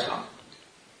anything. That's all.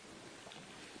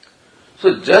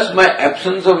 So just by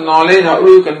absence of knowledge, how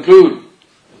do you conclude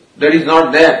that is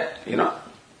not there?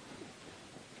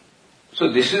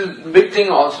 So this is a big thing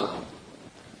also.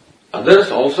 Others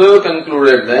also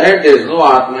concluded that there is no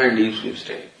Atma in deep sleep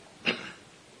state.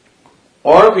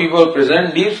 Or people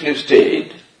present deep sleep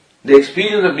state, the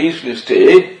experience of deep sleep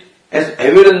state as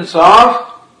evidence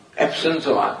of absence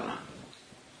of Atma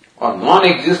or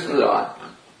non-existence of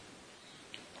Atma.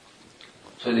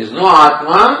 So there is no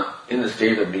Atma in the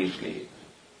state of deep sleep.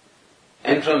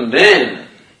 And from then,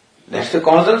 that's the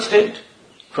causal state.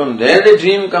 From there the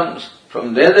dream comes,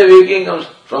 from there the waking comes,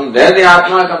 from there the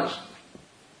Atma comes.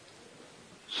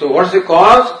 So what's the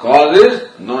cause? Cause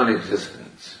is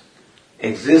non-existence.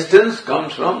 Existence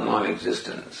comes from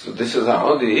non-existence. So this is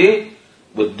how the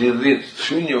Buddhist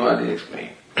Shunyavadi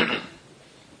explained.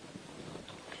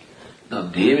 Now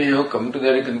they may have come to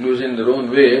their conclusion in their own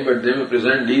way, but they may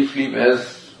present deep sleep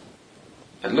as,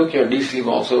 and look here, deep sleep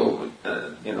also,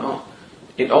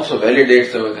 it also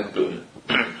validates our conclusion.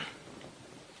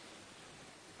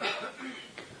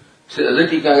 So other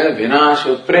tika vinash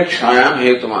utprekshayam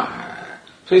hetumah.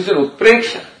 So it's an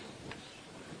utpreksha.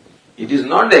 It is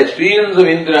not the experience of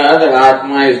Indra that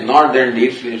Atma is not there in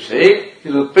deep sleep state. It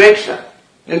is utpreksha.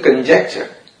 It's a conjecture.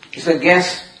 It's a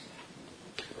guess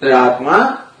that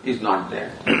Atma is not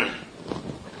there.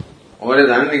 Or as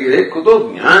Anandagiri,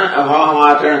 Kuto jnana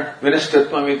abhavamatra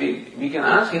vinashtattvamiti. We can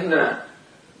ask Indra.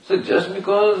 So just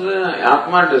because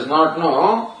Atma does not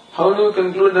know, how do you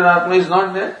conclude that Atma is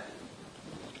not there?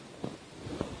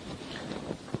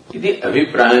 Iti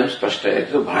abhiprayam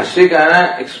spashtayati. So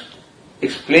Bhashyakara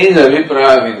explains the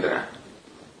abhipraya of Indra.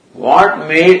 What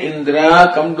made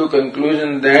Indra come to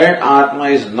conclusion that Atma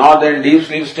is not there in deep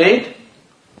sleep state?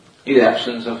 Is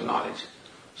absence of knowledge.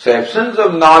 So absence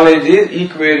of knowledge is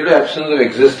equated to absence of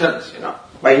existence,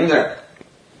 by Indra.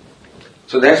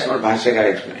 So that's what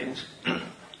Bhashyakara explains.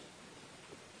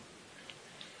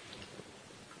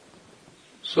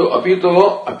 So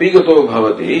apigato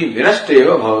bhavati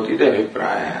vinashteva bhavati the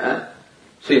abhipraya.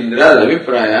 So Indra's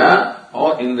abhipraya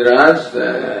or Indra's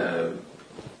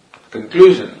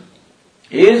conclusion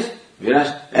is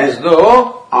as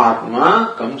though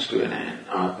Atma comes to an end.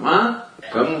 Atma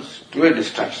comes to a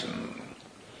destruction.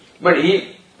 But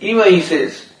he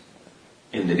says,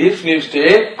 in the deep sleep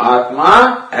state,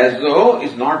 Atma as though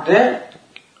is not there.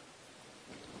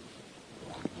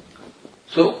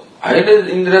 So why does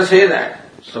Indra say that?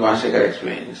 So Bhashyakara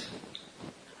explains,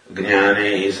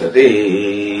 Jnane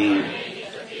sati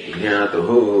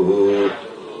jnatuhu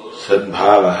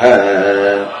sadbhavaha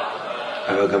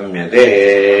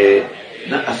avagamyate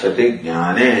na asati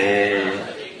jnane.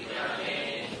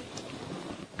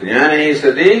 Jnane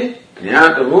sati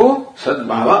jnatuhu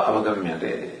sadbhava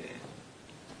avagamyate.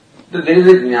 That there is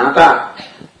a jnata,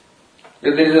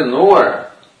 that there is a knower.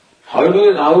 How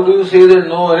do you say that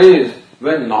knower is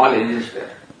when knowledge is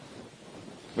there?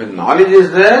 When knowledge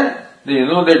is there, then you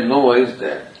know that knower is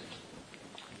there.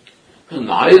 So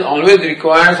knowledge always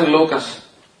requires a locus.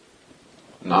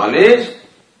 Knowledge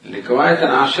requires an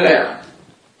ashraya,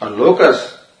 a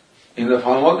locus, in the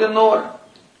form of the knower.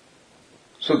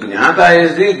 So jnata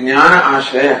is the jnana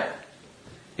ashraya,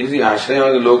 is the ashraya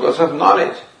or the locus of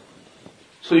knowledge.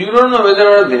 So you don't know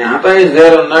whether jnata is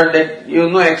there or not, that you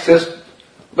have no access,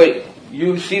 but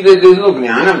you see that there is no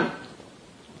jnanam.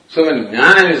 So when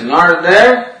jnanam is not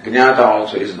there, jnata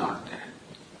also is not there.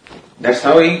 That's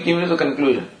how he came to the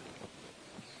conclusion.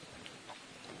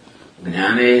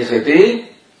 Jnane sati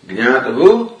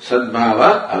jnatahu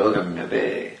sadbhava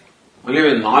avagamyate. Only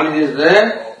when knowledge is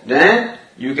there, then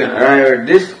you can arrive at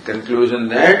this conclusion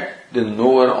that the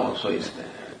knower also is there.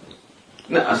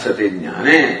 Na asati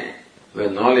jnane.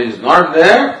 When knowledge is not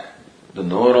there, the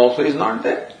knower also is not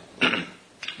there.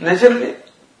 Naturally.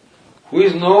 Who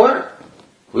is knower?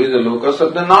 Who is the locus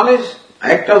of the knowledge?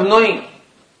 Act of knowing.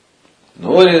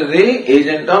 Knower is the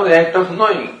agent of the act of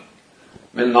knowing.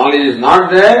 When knowledge is not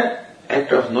there,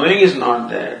 act of knowing is not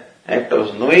there. Act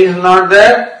of knowing is not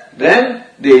there, then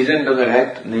the agent of the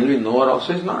act, namely knower,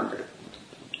 also is not there.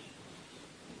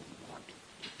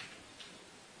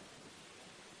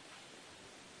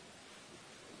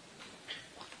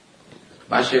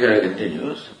 Bhashyakara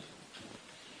continues,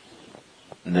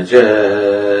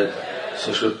 Nacha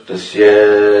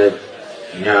sushuptasya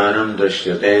jnanam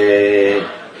drishyate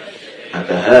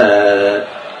ataha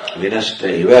vinashta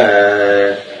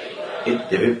iva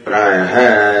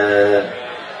ityabhiprayah.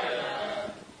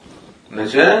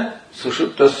 Nacha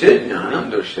sushuptasya jnanam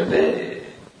drishyate.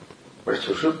 But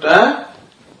sushupta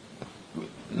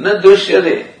na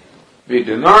drishyate. We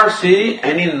do not see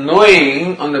any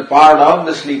knowing on the part of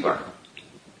the sleeper.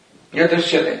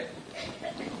 Yadrishyate.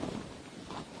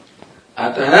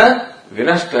 Ataha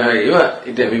vinashtaha iva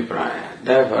ityabhipraya.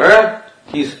 Therefore,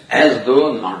 he is as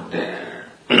though not there.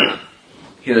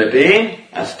 He has attained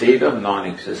a state of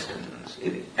non-existence.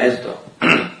 As though.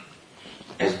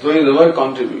 As though is the word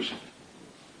contribution.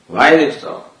 Why is it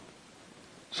so?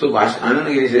 So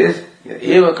Anandagiri says,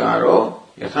 eva karo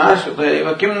yathashruta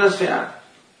eva kim nasyat.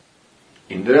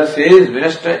 Indra says,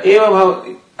 vinashta eva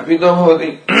bhavati, apito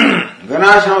bhavati.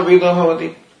 Vinasham apito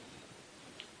bhavati.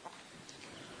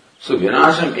 So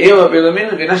vinasham eva apito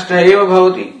means vinashta eva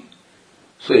bhavati.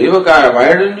 So evakara,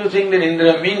 why don't you think that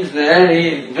Indra means that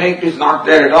he in fact is not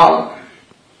there at all?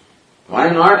 Why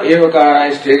not evakara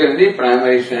is taken in the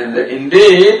primary sense that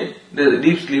indeed the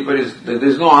deep sleeper is, there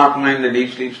is no Atma in the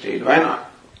deep sleep state. Why not?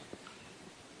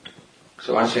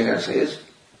 So Bhashyakara says,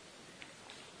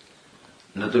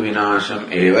 Natu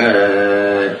vinasham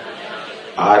eva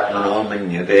atmano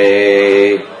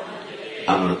manyate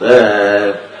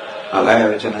amrita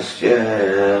avayavachanasya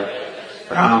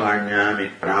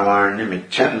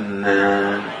pramanyamichan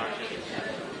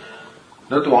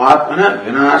natu atmana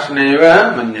vinashneva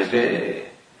manyate.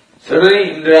 Certainly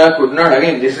Indra could not,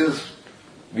 again this is,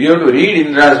 we have to read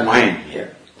Indra's mind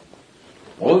here.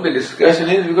 All the discussion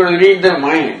is we got to read the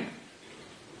mind.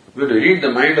 We have to read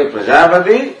the mind of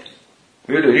Prajapati,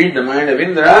 we have to read the mind of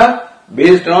Indra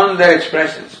based on their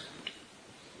expressions.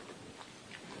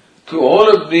 Through all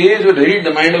of these, we have to read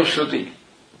the mind of Shruti.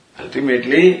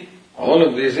 Ultimately, all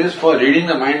of this is for reading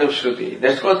the mind of Shruti.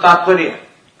 That's called Tatparya.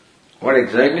 What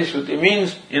exactly Shruti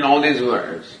means in all these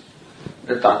words.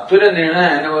 The Tatparya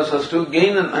Nirnaya enables us to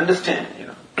gain and understand,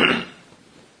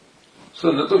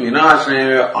 So, natu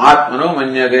vinashneva atmano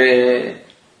manyate.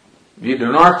 We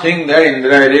do not think that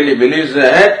Indra really believes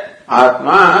that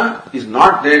Atma is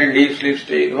not there in deep sleep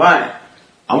state. Why?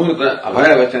 Amrita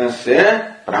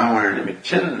abhayavachanasya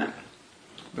pramanyamichan.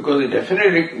 Because he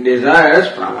definitely desires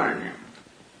pramanyam.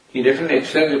 He definitely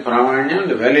accepts the pramanyam,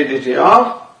 the validity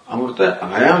of Amrita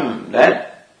abhayam,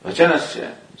 that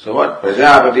vachanasya. So what?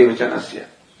 Prajapati vachanasya.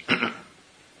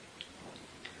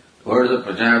 Words of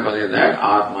Prajapati that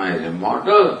Atma is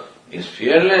immortal, is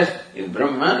fearless, is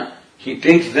Brahma. He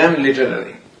takes them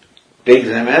literally, takes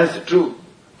them as true,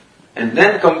 and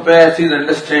then compares his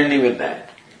understanding with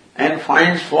that, and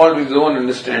finds fault with his own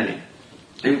understanding,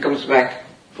 and comes back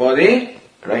for the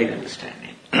right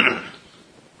understanding.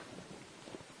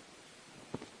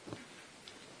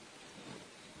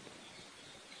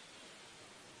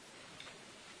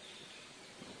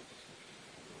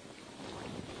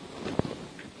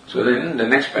 So then the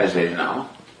next passage now.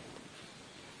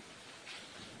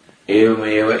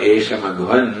 एवमेव एष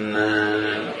मघवन्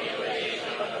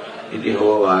इति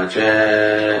होवाच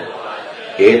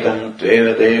एतं त्वेव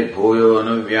ते भूयो न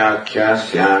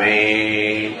व्याख्यास्यामि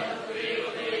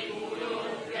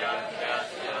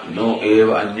no एव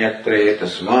अन्यत्रे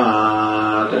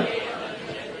तस्मात्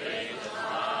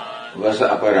वस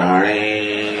अपराणे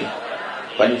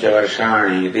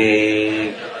पंचवर्षाणि ते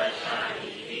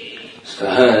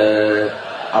सह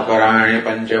अपराणि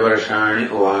पंचवर्षाणि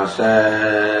उवास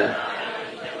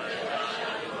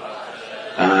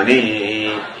तानि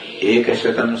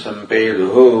एकशतं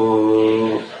सम्पेदुः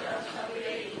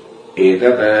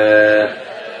एतत्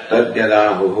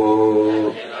तद्यदाहुः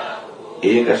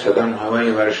एकशतं हवै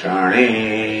वर्षाणि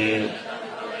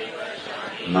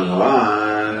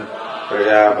भगवान्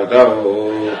प्रजापतौ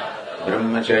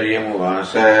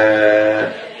ब्रह्मचर्यमुवास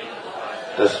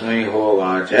तस्मै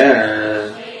होवाच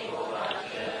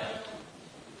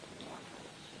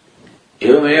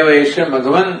एवमेव एष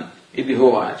भगवन् इति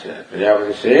होवाच.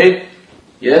 Prajapati said,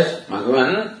 yes,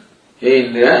 Bhagavan, hey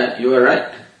Indra, you are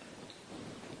right.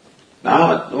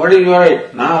 Now, what is you are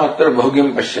right? Now, atra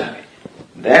bhogyam pashyami.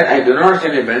 That I do not see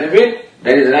any benefit,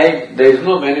 that is right, there is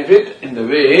no benefit in the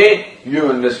way you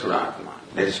understood Atma.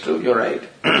 That is true, you are right.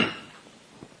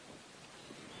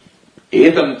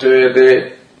 Etam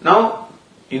tvayate. Now,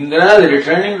 Indra is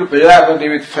returning to Prajapati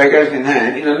with faggots in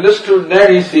hand. He understood that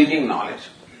he is seeking knowledge.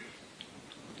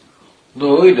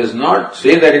 Though he does not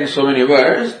say that in so many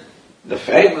words, the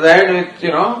fact that with,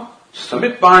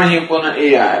 Samitpani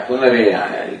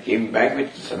Punareyaya, he came back with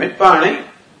Samitpani,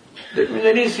 that means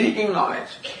that he is seeking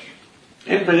knowledge.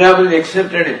 And Prajapati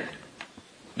accepted it.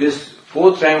 This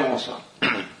fourth time also.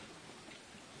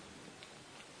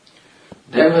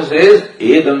 Therefore says,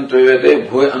 Edam Tvayate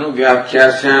Bhuya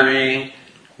Anuvyakhyasami.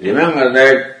 Remember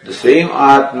that the same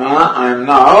Atma I am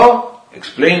now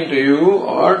explain to you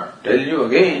or tell you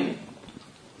again.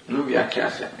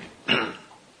 Anuvyakhyasami.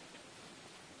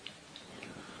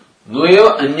 No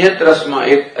eva anyatra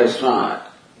asmat.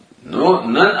 No,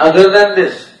 none other than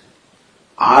this.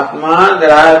 Atma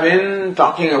that I have been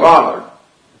talking about.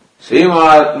 Same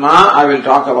Atma I will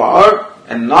talk about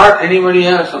and not anybody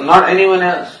else or not anyone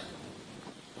else.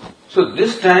 So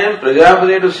this time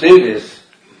Prajapati had to say this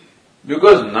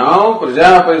because now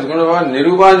Prajapati is going to have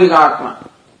Nirupadhika Atma.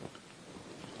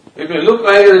 It may look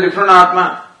like a different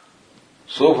Atma.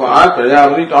 So far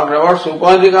Prajapati talked about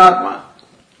Supadhika Atma,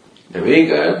 the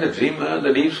waker, the dreamer,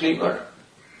 the deep sleeper.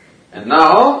 And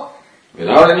now,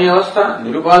 without any avastha,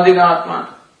 Nirupadhika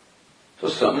Atma. So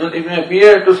someone, it may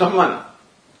appear to someone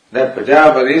that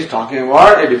Prajapati is talking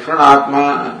about a different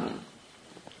Atma.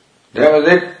 That was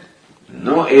it.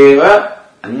 No eva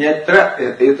anyatra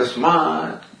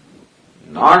etasmat.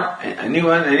 Not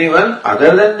anyone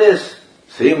other than this.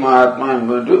 Same Atma I am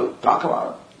going to talk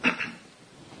about.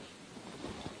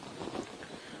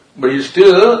 But you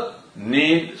still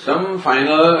need some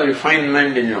final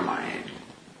refinement in your mind.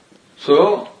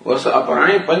 So, vasa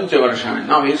aparani panchavarshani.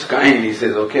 Now he's kind, he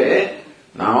says, okay,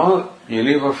 now you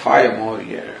live for 5 more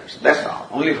years. That's all,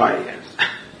 only 5 years.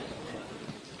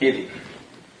 Iti.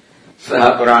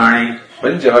 Saha aparani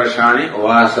panchavarshani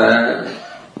uvasa.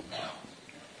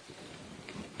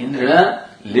 Indra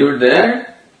lived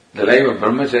there, the life of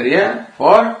brahmacharya,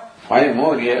 for 5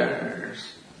 more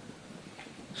years.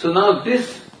 So now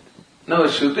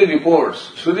Shruti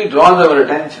reports, Shruti draws our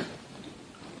attention.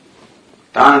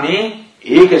 Tani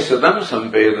ekasatam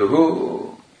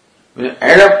sampeduhu. When you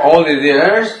add up all these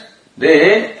years,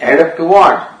 they add up to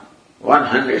what?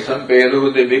 100.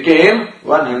 Sampeduhu, they became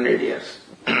 100 years.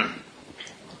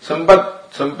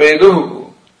 Sampat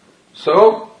sampeduhu.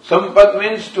 So, sampat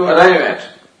means to arrive at,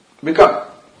 become.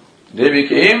 They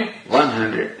became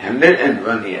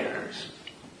 101 years.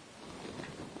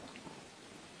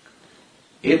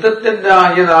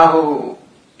 Etatyadayadahu.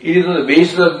 It is on the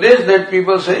basis of this that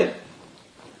people say.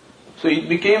 So it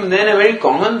became then a very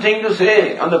common thing to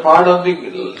say on the part of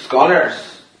the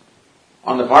scholars,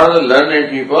 on the part of the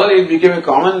learned people. It became a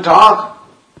common talk.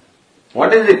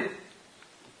 What is it?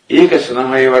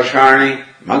 Ekasanamai varshani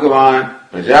Bhagavan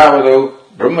Prajapatau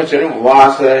Brahmacharyam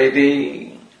Vasa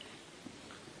iti.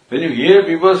 When you hear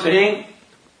people saying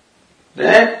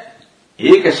that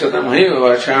Ekasatamai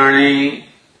varshani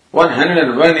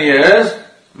 101 years,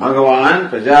 Bhagavan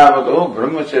Prajapatau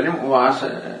Brahmacharyam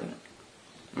Vasa.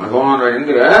 Bhagavan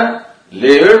Indra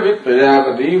lived with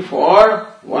Prajapati for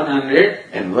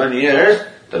 101 years,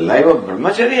 the life of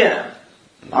brahmacharya,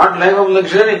 not life of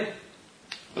luxury,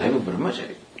 life of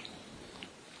brahmacharya.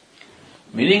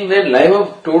 Meaning that life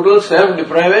of total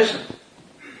self-deprivation.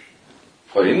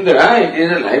 For Indra, it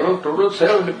is a life of total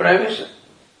self-deprivation.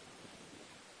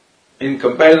 In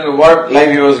comparison to what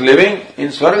life he was living in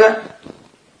Swarga,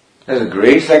 there's a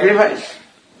great sacrifice,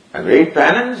 a great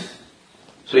penance.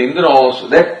 So Indra also,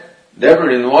 that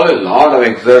would involve a lot of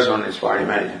exertion on his part,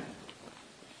 imagine.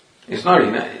 It's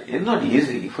not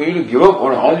easy for you to give up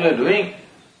on all you are doing.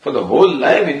 For the whole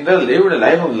life, Indra lived a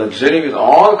life of luxury with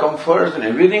all comforts and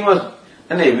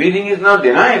everything is now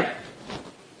denied.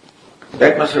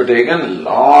 That must have taken a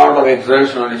lot of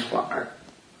exertion on his part,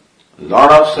 a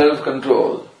lot of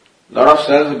self-control, a lot of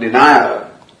self-denial.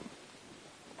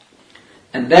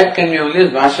 And that can be only,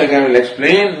 as Bhashyakara will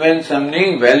explain, when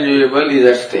something valuable is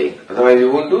at stake. Otherwise you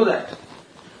won't do that.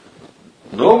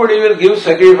 Nobody will give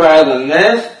sacrifice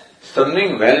unless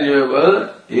something valuable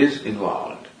is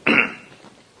involved.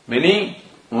 Meaning,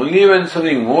 only when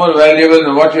something more valuable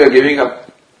than what you are giving up.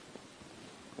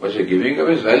 What you are giving up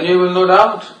is valuable, no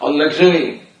doubt, or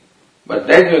luxury. But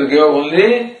that you will give up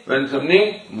only when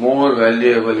something more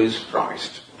valuable is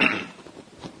promised.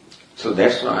 So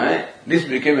that's why this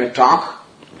became a talk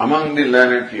among the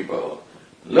learned people.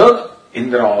 Look,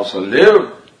 Indra also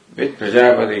lived with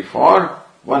Prajapati for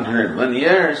 101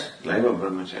 years, life of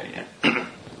Brahmacharya.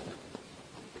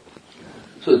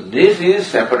 So this is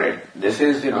separate. This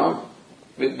is,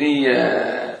 with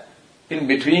the, in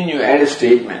between you add a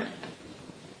statement.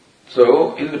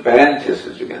 So, in the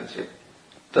parenthesis you can say,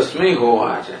 Tasmai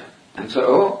Hovacha. And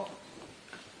so,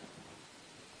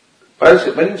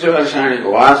 Panchavarshani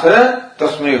Uvasa,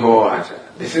 Tasmai Hovacha.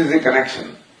 This is the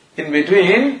connection. In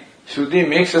between, Shruti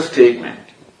makes a statement,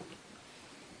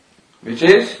 which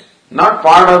is not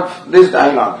part of this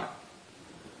dialogue.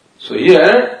 So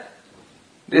here,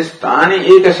 this Tani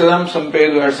Ekasadam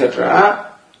Sampedu,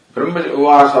 etc., Brahma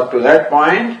Uvas up to that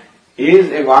point is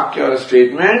a Vakya or a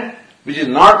statement which is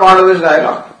not part of this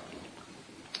dialogue.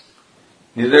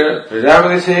 Neither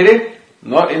Prajapati said it,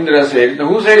 nor Indra said it. Now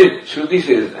who said it? Shruti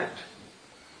says that.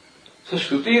 So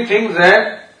Shruti thinks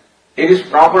that it is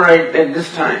proper at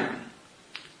this time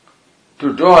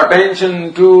to draw attention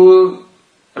of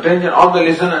the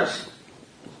listeners.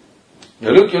 Now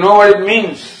look, you know what it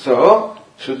means. So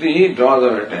Shruti draws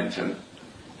our attention.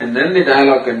 And then the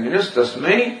dialogue continues,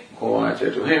 Tasmai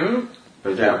Hovacha, to him,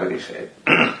 Prajapati said.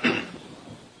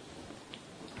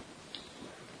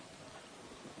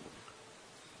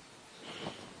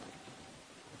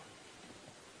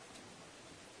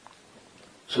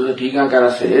 So the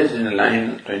Tikakara says in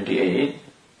line 28,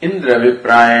 Indra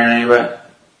viprayana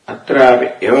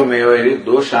atra evameva iri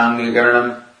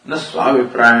doshangikaranam na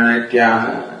swaviprayana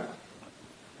ityaha.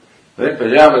 When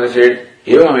Prajapati said,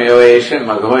 evameva esha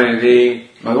Bhagavan,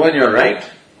 Bhagavan, you are right.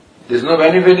 There is no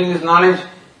benefit in this knowledge.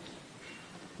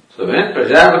 So when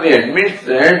Prajapati admits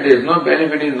that there is no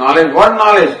benefit in knowledge, what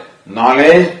knowledge?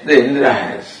 Knowledge the Indra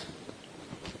has.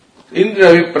 Indra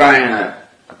viprayana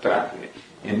atra.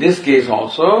 In this case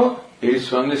also, it is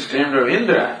from the statement of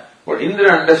Indra. But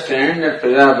Indra understands that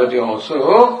Prajapati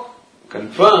also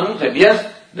confirms that yes,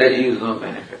 there is no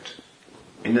benefit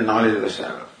in the knowledge of the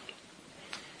self.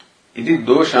 Iti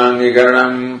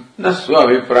doshangikaranam na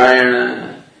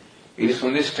swaviprayana. It is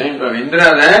from the statement of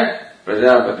Indra that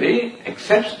Prajapati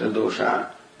accepts the dosha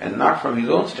and not from his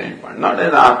own standpoint. Not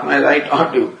as Atma as I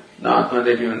taught you. The Atma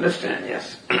that you understand,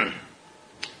 yes.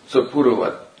 So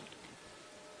Puruvat.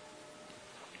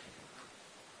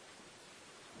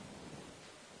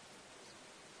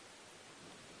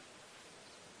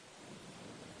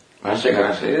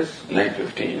 Bhashyakara says, line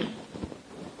 15,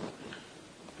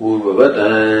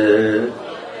 Purvavata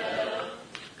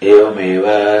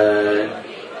evameva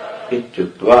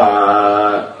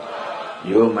ityutva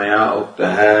yo maya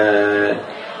uktaha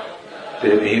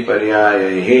tribhi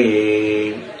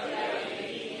paryayahi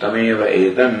tameva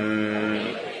etam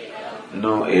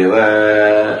no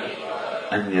eva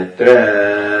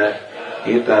anyatra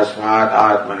etasmat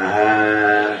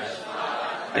atmanah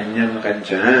anyam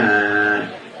kanchana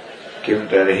Kim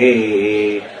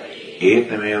tarhi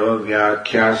etameva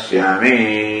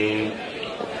vyakhyāsyāmi.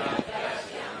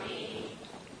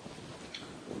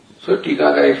 So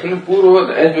Tikakara explains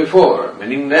Purvat as before,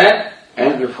 meaning that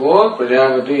as before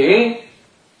Prajapati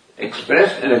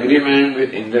expressed an agreement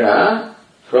with Indra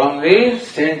from the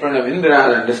standpoint of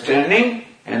Indra's understanding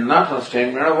and not from the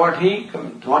standpoint of what he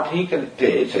can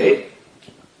say.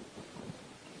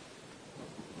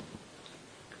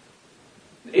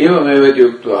 Evameva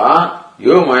yuktva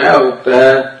yo maya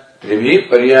ukta tribhi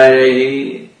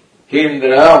paryayahi.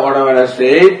 Indra, whatever I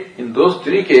said, in those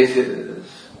three cases.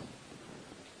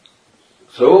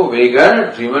 So,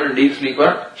 Vega, driven deep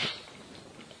sleeper,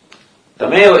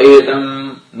 tameva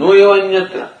etam no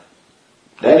yavanyatra.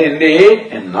 That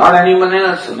indeed, and not anyone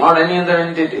else, not any other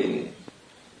entity.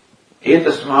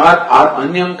 Etasmat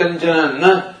atmanyam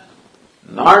kanchana,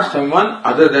 not someone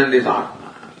other than this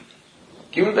Atma.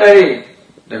 Kim tari?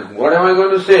 Then what am I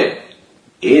going to say?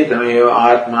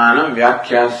 Etameva atmanam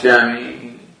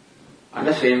vyakhyāsyāmi.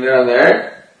 Understand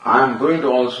that I am going to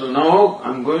also now, I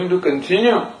am going to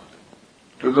continue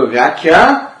to the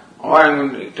Vyakhya, or I am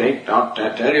going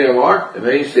to tell you about the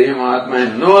very same Atma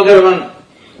and no other one.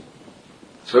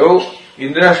 So,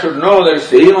 Indra should know that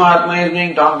same Atma is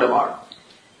being talked about.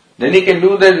 Then he can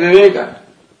do that Viveka.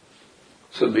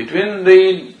 So between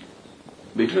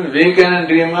Viveka and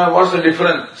dreamer, what's the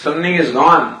difference? Something is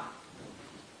gone.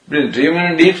 Between dreamer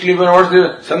and deep sleeper, what's the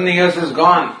difference? Something else is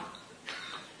gone.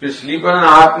 Between sleeper and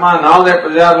Atma, now that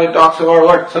Prajapati talks about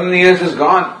what? Something else is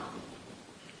gone.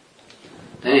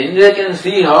 And Indra can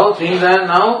see how things are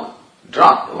now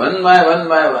dropped one by one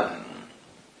by one.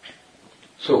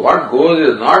 So what goes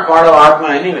is not part of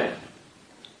Atma anyway.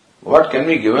 What can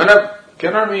be given up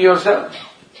cannot be yourself.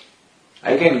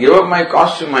 I can give up my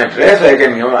costume, my dress, I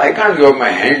can't give up my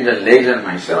hands and legs and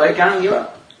myself, I can't give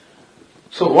up.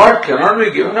 So what cannot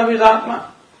be given up is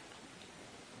Atma.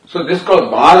 So this is called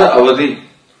Bada Avadhi.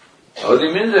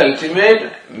 Avadhi means the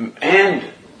ultimate end.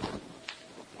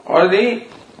 Or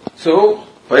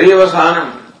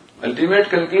Pariyavasanam, ultimate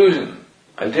conclusion,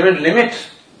 ultimate limit.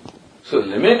 So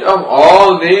limit of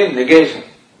all the negation.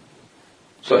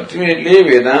 So ultimately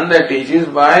Vedanta teaches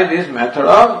by this method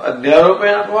of Adhyaropa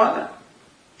and Apavada.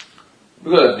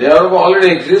 Because Adhyaropa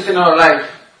already exists in our life.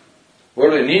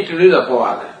 What we need to do is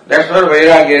Apavada. That's where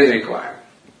Vairagya is required.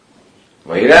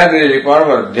 Vairagya is required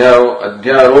for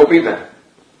Adhyaropita.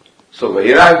 So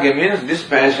Vairagya means this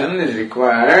passion is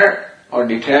required or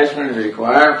detachment is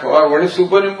required for what is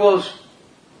superimposed,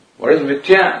 what is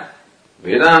mithya.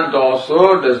 Vedanta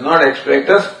also does not expect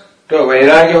us to have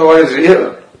Vairagya for what is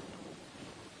real.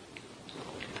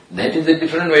 That is a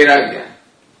different Vairagya.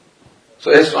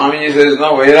 So as Swamiji says,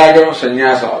 now Vairagya from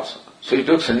sannyasa also. So he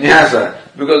took sannyasa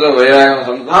because of Vairagya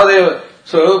from samsara.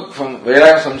 So from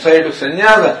Vairagya samsara he took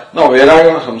sannyasa. Now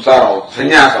Vairagya from samsara also,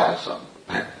 sannyasa also.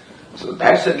 So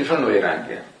that's a different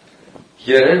Vairagya.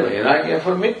 Here is Vairagya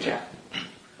for mithya.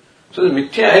 So the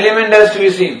mithya element has to be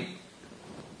seen.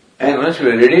 And once we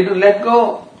are ready to let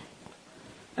go.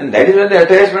 And that is where the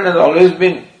attachment has always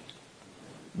been.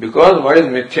 Because what is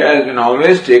mithya has been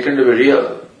always taken to be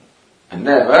real. And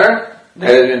therefore,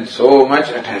 there has been so much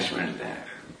attachment there.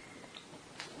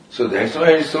 So that's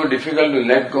why it is so difficult to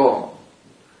let go.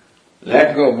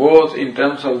 Let go both in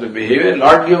terms of the behavior,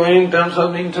 not given in terms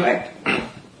of the intellect.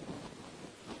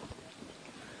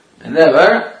 And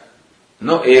therefore,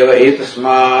 no eva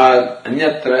etasmad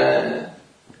anyatra,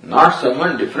 not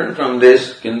someone different from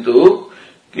this,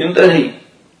 kintahi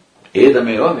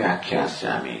edameva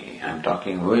vyakhyasami. I'm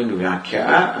going to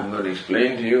Vyakhya, I'm going to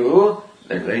explain to you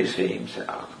that very same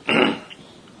self.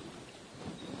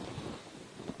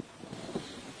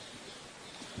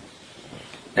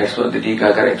 That's what the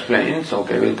Tikakar explains.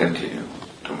 Okay, we'll continue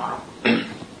tomorrow.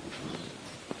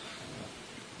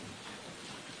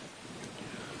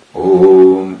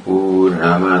 Om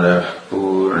Purnamadah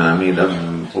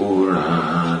Purnamidam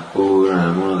Purnat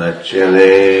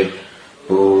Purnamudachyate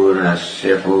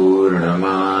Purnasya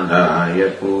Purnamadaya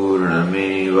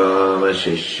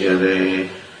Purnamevavashishyate.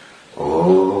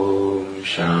 Om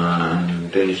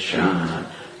Shanti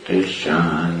Shanti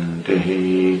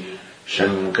Shanti.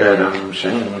 Shankaram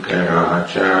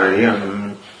Shankaracharyam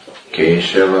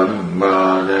Keshavam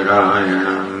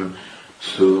Badarayanam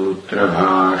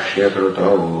Sutrabhashya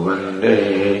Krutau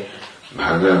Vande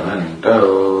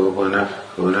Bhagavanto Punah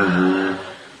Punah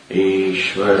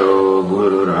Ishvaro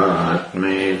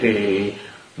Gururatmeti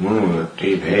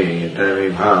Murti Bheda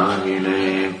Vibhagine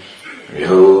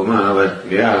Vyomavad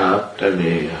Vyapta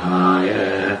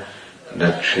Dehaya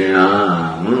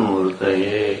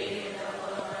Dakshinamurtaye.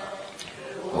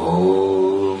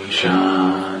 Om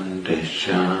Shanti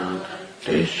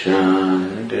Shanti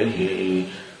Shanti.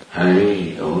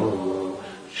 Hari Om.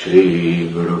 Shri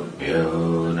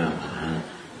Gurubhyo Namaha.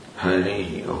 Hari